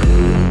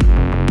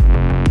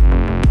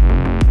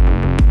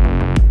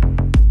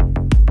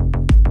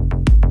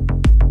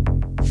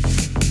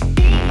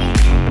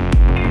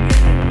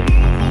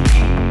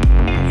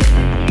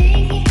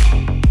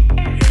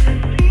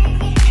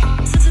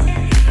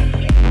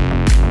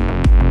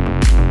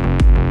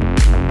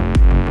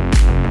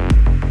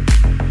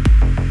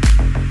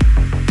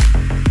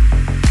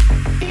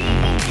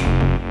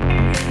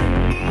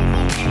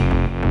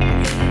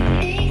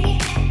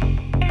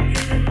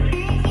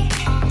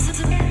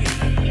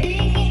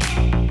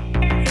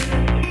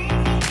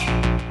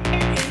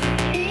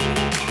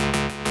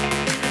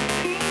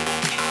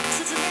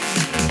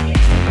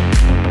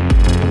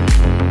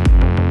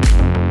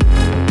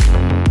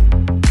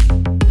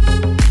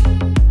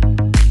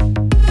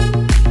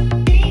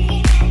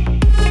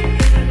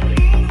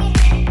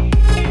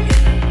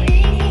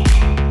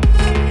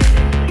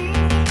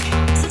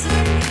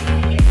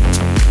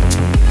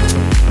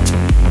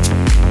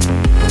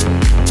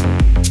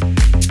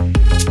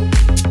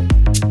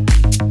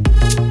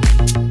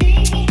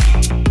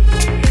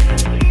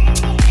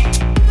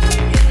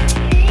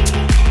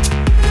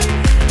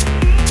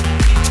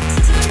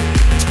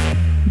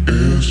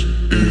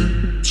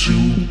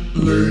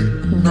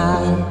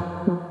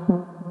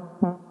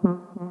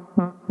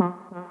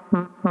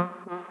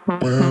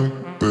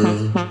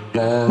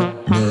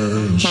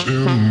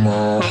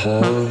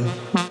head.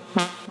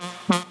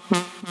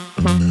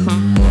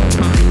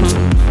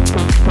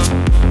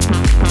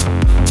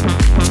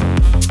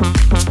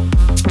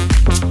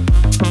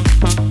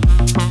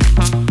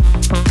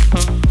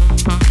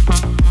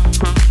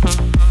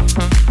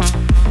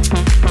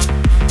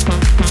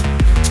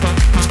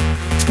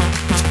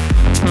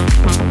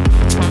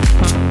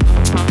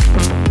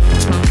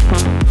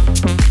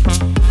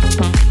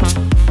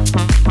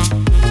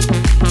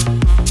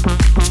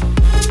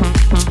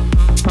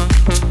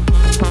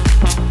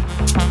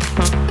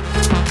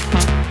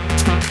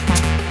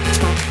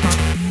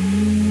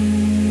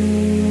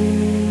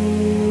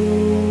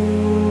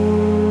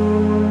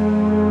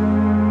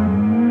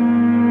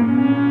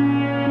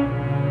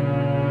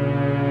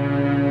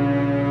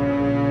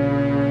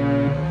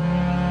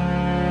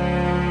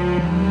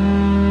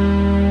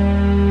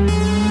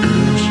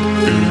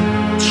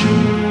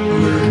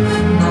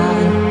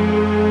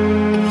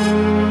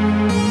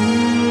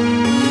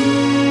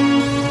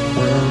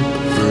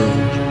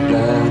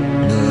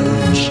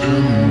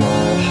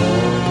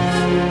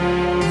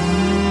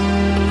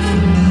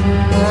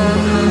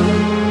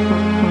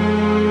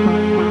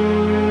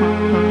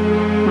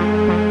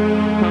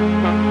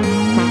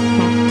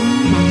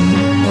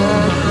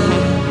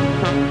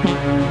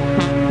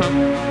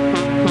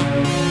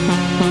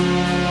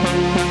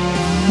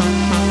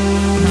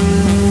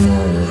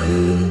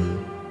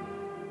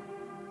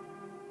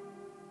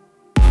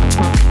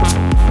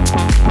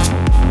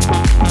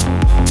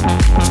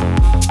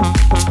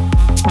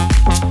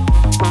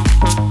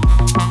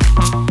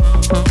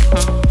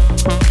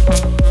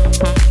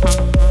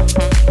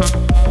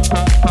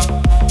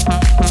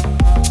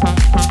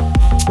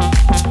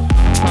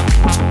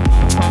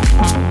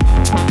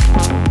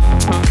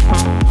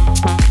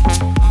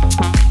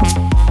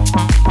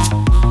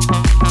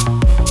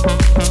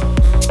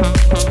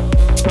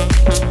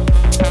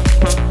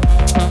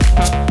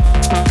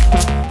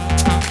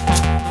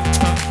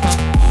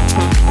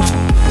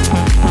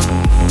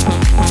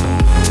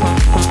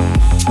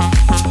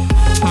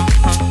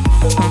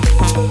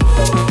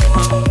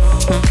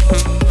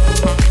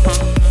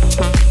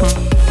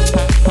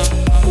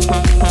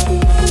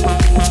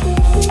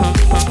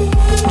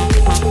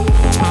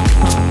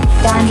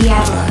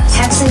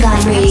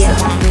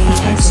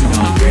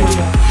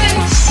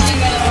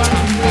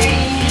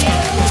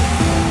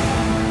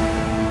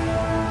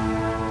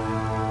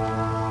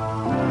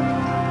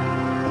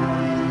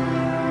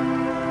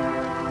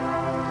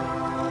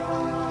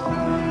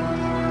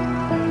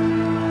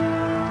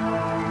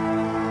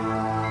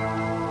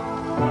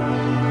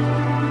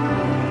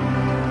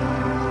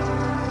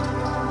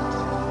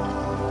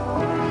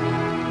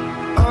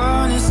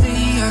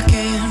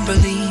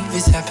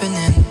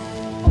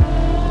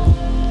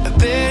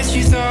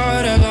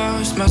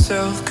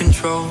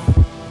 Self-control.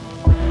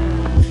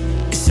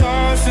 It's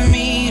hard for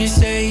me to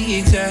say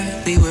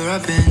exactly where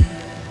I've been.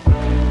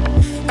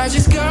 I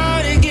just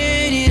gotta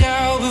get it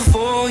out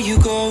before you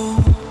go.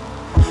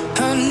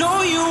 I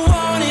know you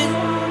want it,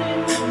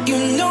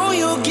 you know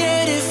you'll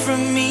get it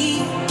from me.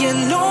 Yeah,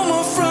 no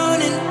more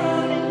fronting,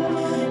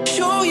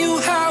 show you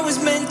how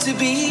it's meant to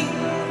be.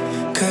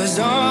 Cause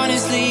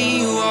honestly,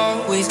 you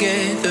always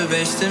get the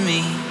best of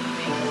me.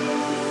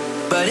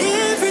 But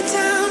every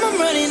time I'm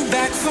running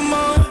back for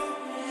more,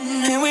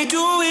 and we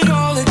do it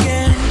all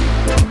again,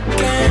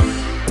 again,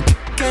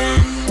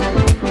 again,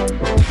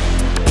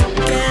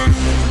 again,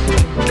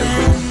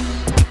 again,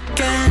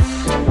 again.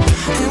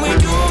 And we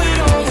do it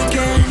all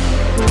again,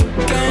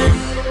 again,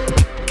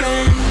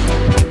 again.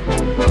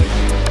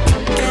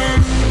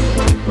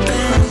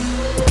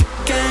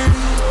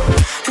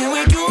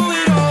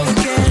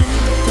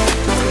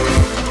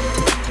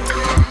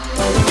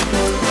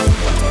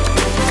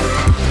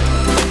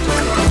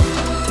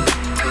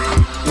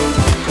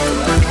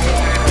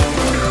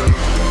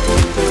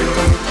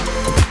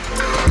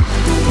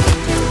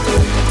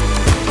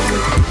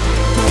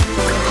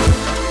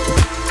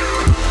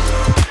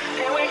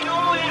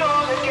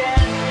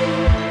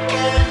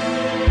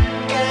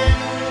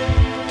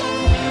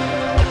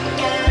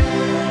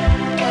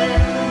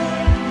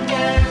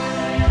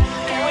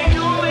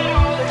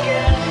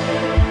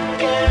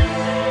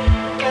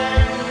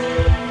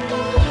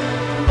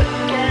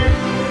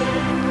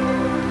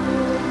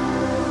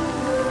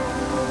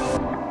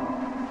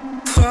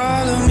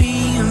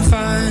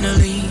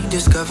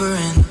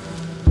 discovering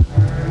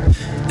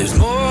there's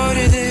more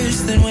to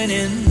this than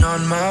winning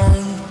on my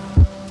own.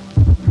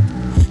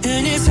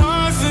 And it's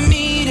hard for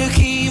me to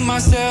keep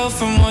myself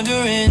from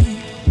wondering,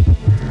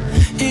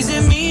 is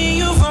it me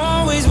you've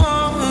always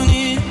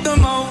wanted the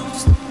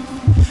most?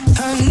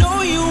 I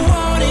know you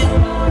want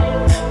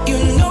it, you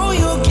know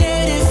you'll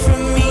get it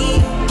from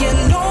me. Get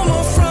no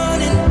more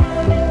fronting,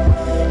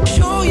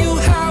 show you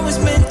how it's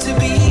meant to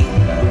be.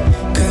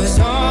 Cause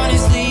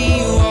honestly,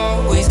 you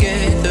always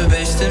get the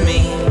best of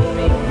me.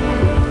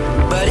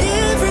 But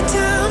every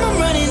time I'm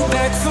running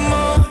back for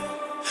more,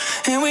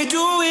 and we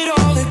do it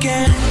all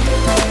again.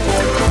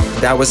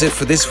 That was it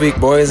for this week,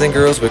 boys and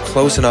girls. We're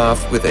closing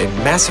off with a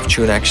massive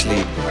tune,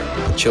 actually.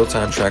 The Chill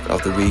Time track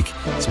of the week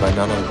is by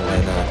none other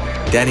than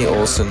Danny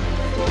Olson,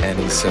 and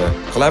he's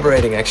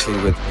collaborating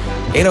actually with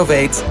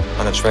Innovate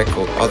on a track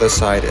called Other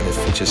Side, and it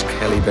features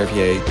Kelly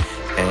Bevier.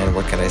 And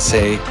what can I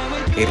say?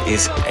 It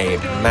is a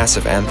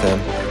massive anthem.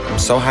 I'm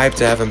so hyped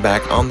to have him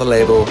back on the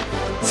label.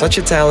 Such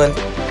a talent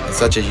and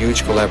such a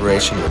huge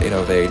collaboration with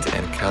Innovate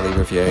and Kelly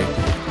Bevier.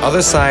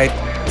 Other Side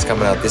is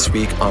coming out this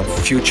week on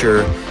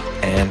Future.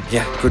 And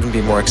yeah, couldn't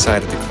be more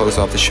excited to close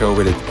off the show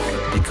with it,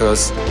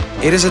 because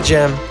it is a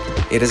gem,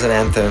 it is an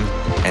anthem,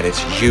 and it's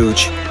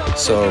huge.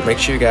 So make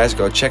sure you guys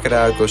go check it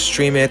out, go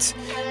stream it,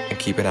 and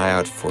keep an eye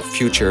out for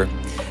Future.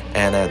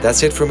 And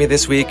that's it for me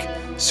this week.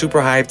 Super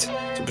hyped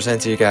to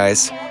present to you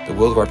guys the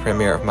worldwide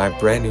premiere of my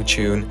brand new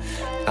tune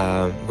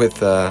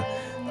with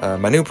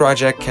my new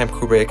project, Camp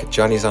Kubrick,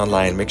 Johnny's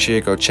Online. Make sure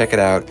you go check it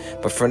out.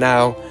 But for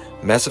now,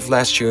 massive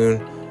last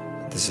tune.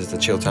 This is the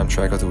Chill Time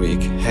track of the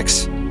week.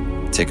 Hex,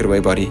 take it away,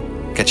 buddy.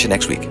 Catch you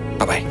next week.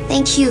 Bye-bye.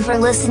 Thank you for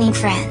listening,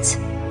 friends.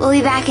 We'll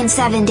be back in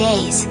 7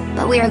 days,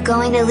 but we are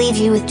going to leave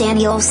you with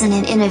Danny Olson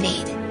and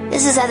Innovate.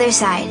 This is Other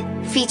Side,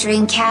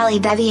 featuring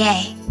Callie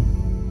Bevier.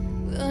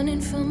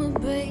 Running from a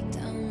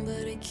breakdown,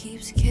 but it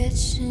keeps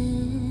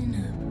catching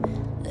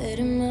up.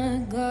 Letting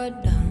my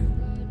guard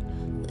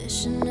down,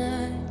 wishing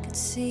I could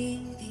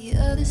see the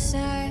other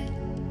side.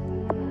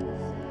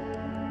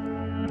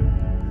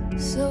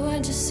 So I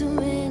just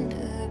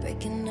surrender,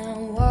 breaking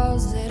down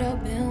walls that I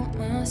built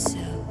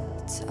myself.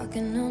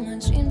 Talking on my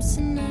dreams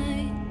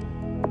tonight,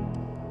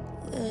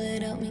 will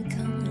it help me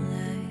come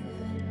alive?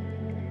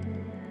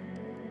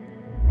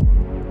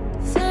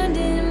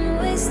 Finding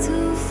ways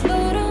to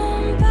float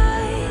on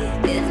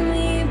by, give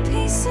me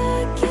peace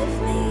or give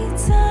me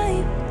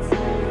time.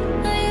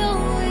 I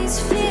always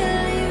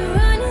feel it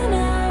running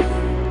out,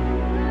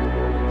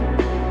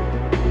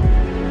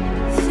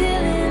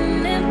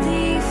 feeling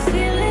empty,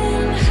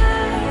 feeling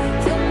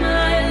high. Fill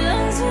my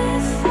lungs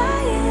with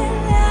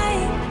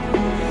firelight,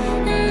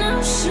 and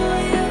I'll show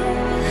you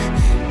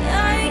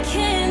I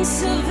can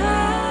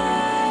survive.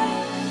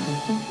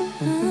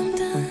 I'm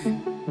done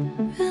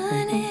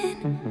running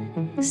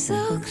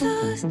so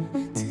close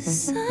to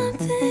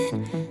something.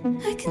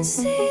 I can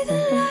see the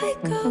light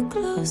go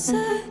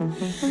closer.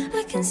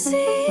 I can see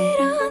it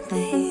on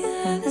the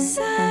other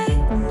side.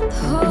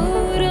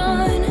 Hold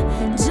on,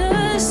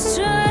 just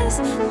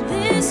trust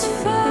this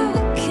fog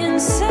can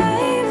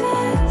save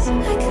us.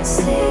 I can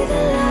see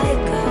the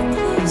light go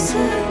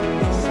closer.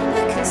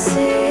 I can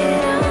see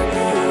it on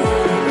the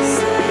other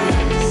side.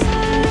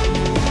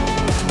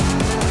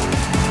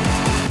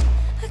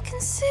 I can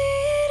see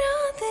it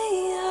on the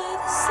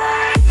other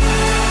side.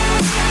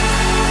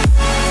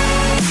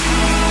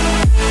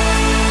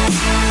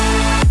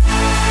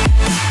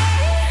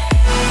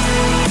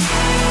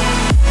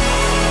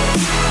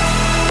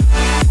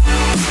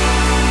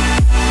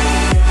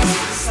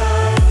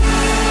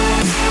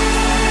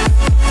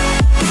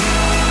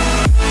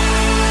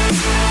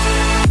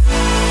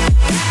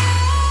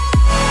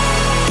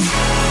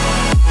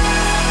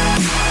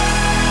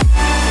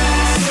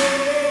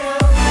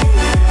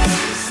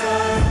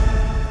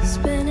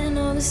 Spending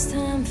all this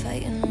time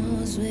fighting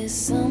wars with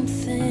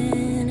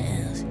something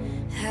else.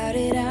 How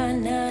did I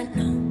not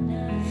know?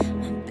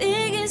 My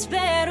biggest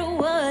battle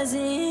was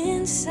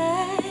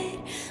inside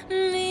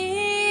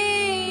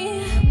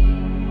me.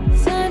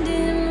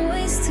 Finding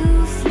ways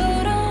to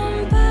float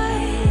on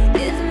by,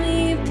 give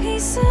me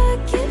peace or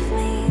give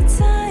me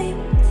time.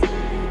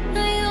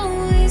 I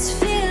always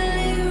feel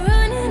it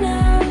running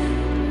out,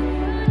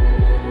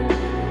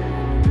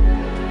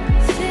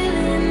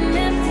 feeling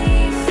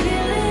empty,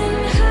 feeling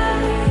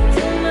high.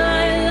 Fill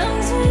my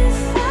lungs with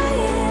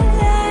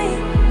firelight,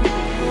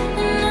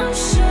 and I'll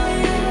show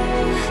you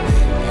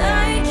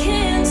I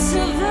can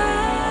survive.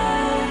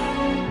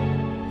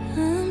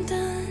 I'm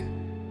done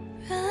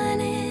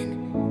running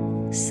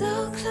so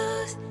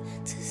close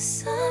to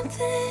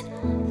something.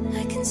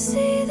 I can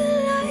see the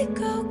light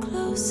go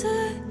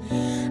closer.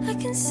 I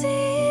can see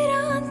it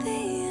on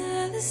the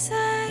other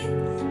side.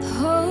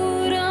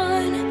 Hold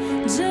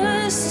on,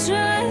 just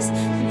trust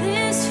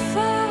this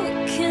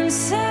fog can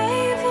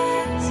save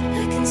us.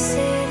 I can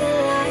see the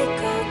light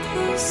go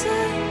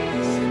closer.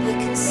 I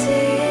can see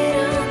it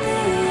on the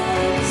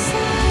other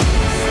side.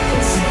 I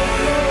can see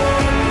the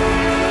light go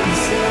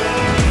closer.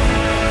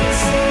 I can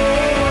see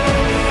it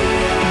on the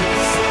other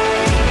side.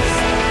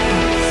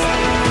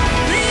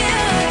 The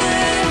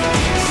other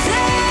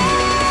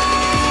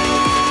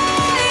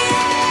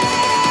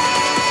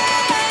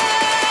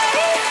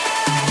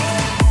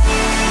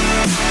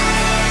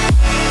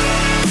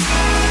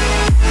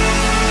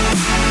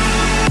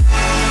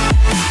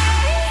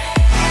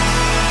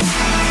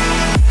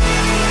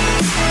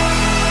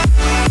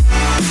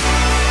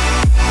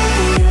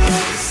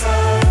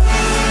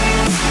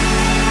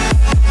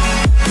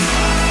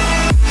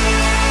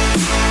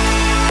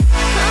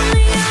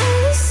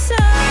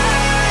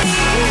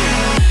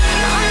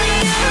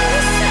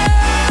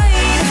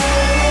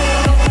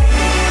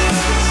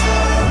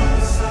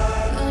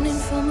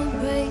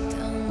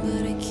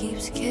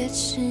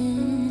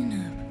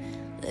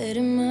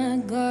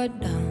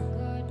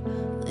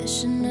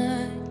Wishing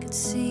I could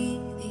see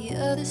the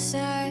other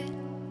side.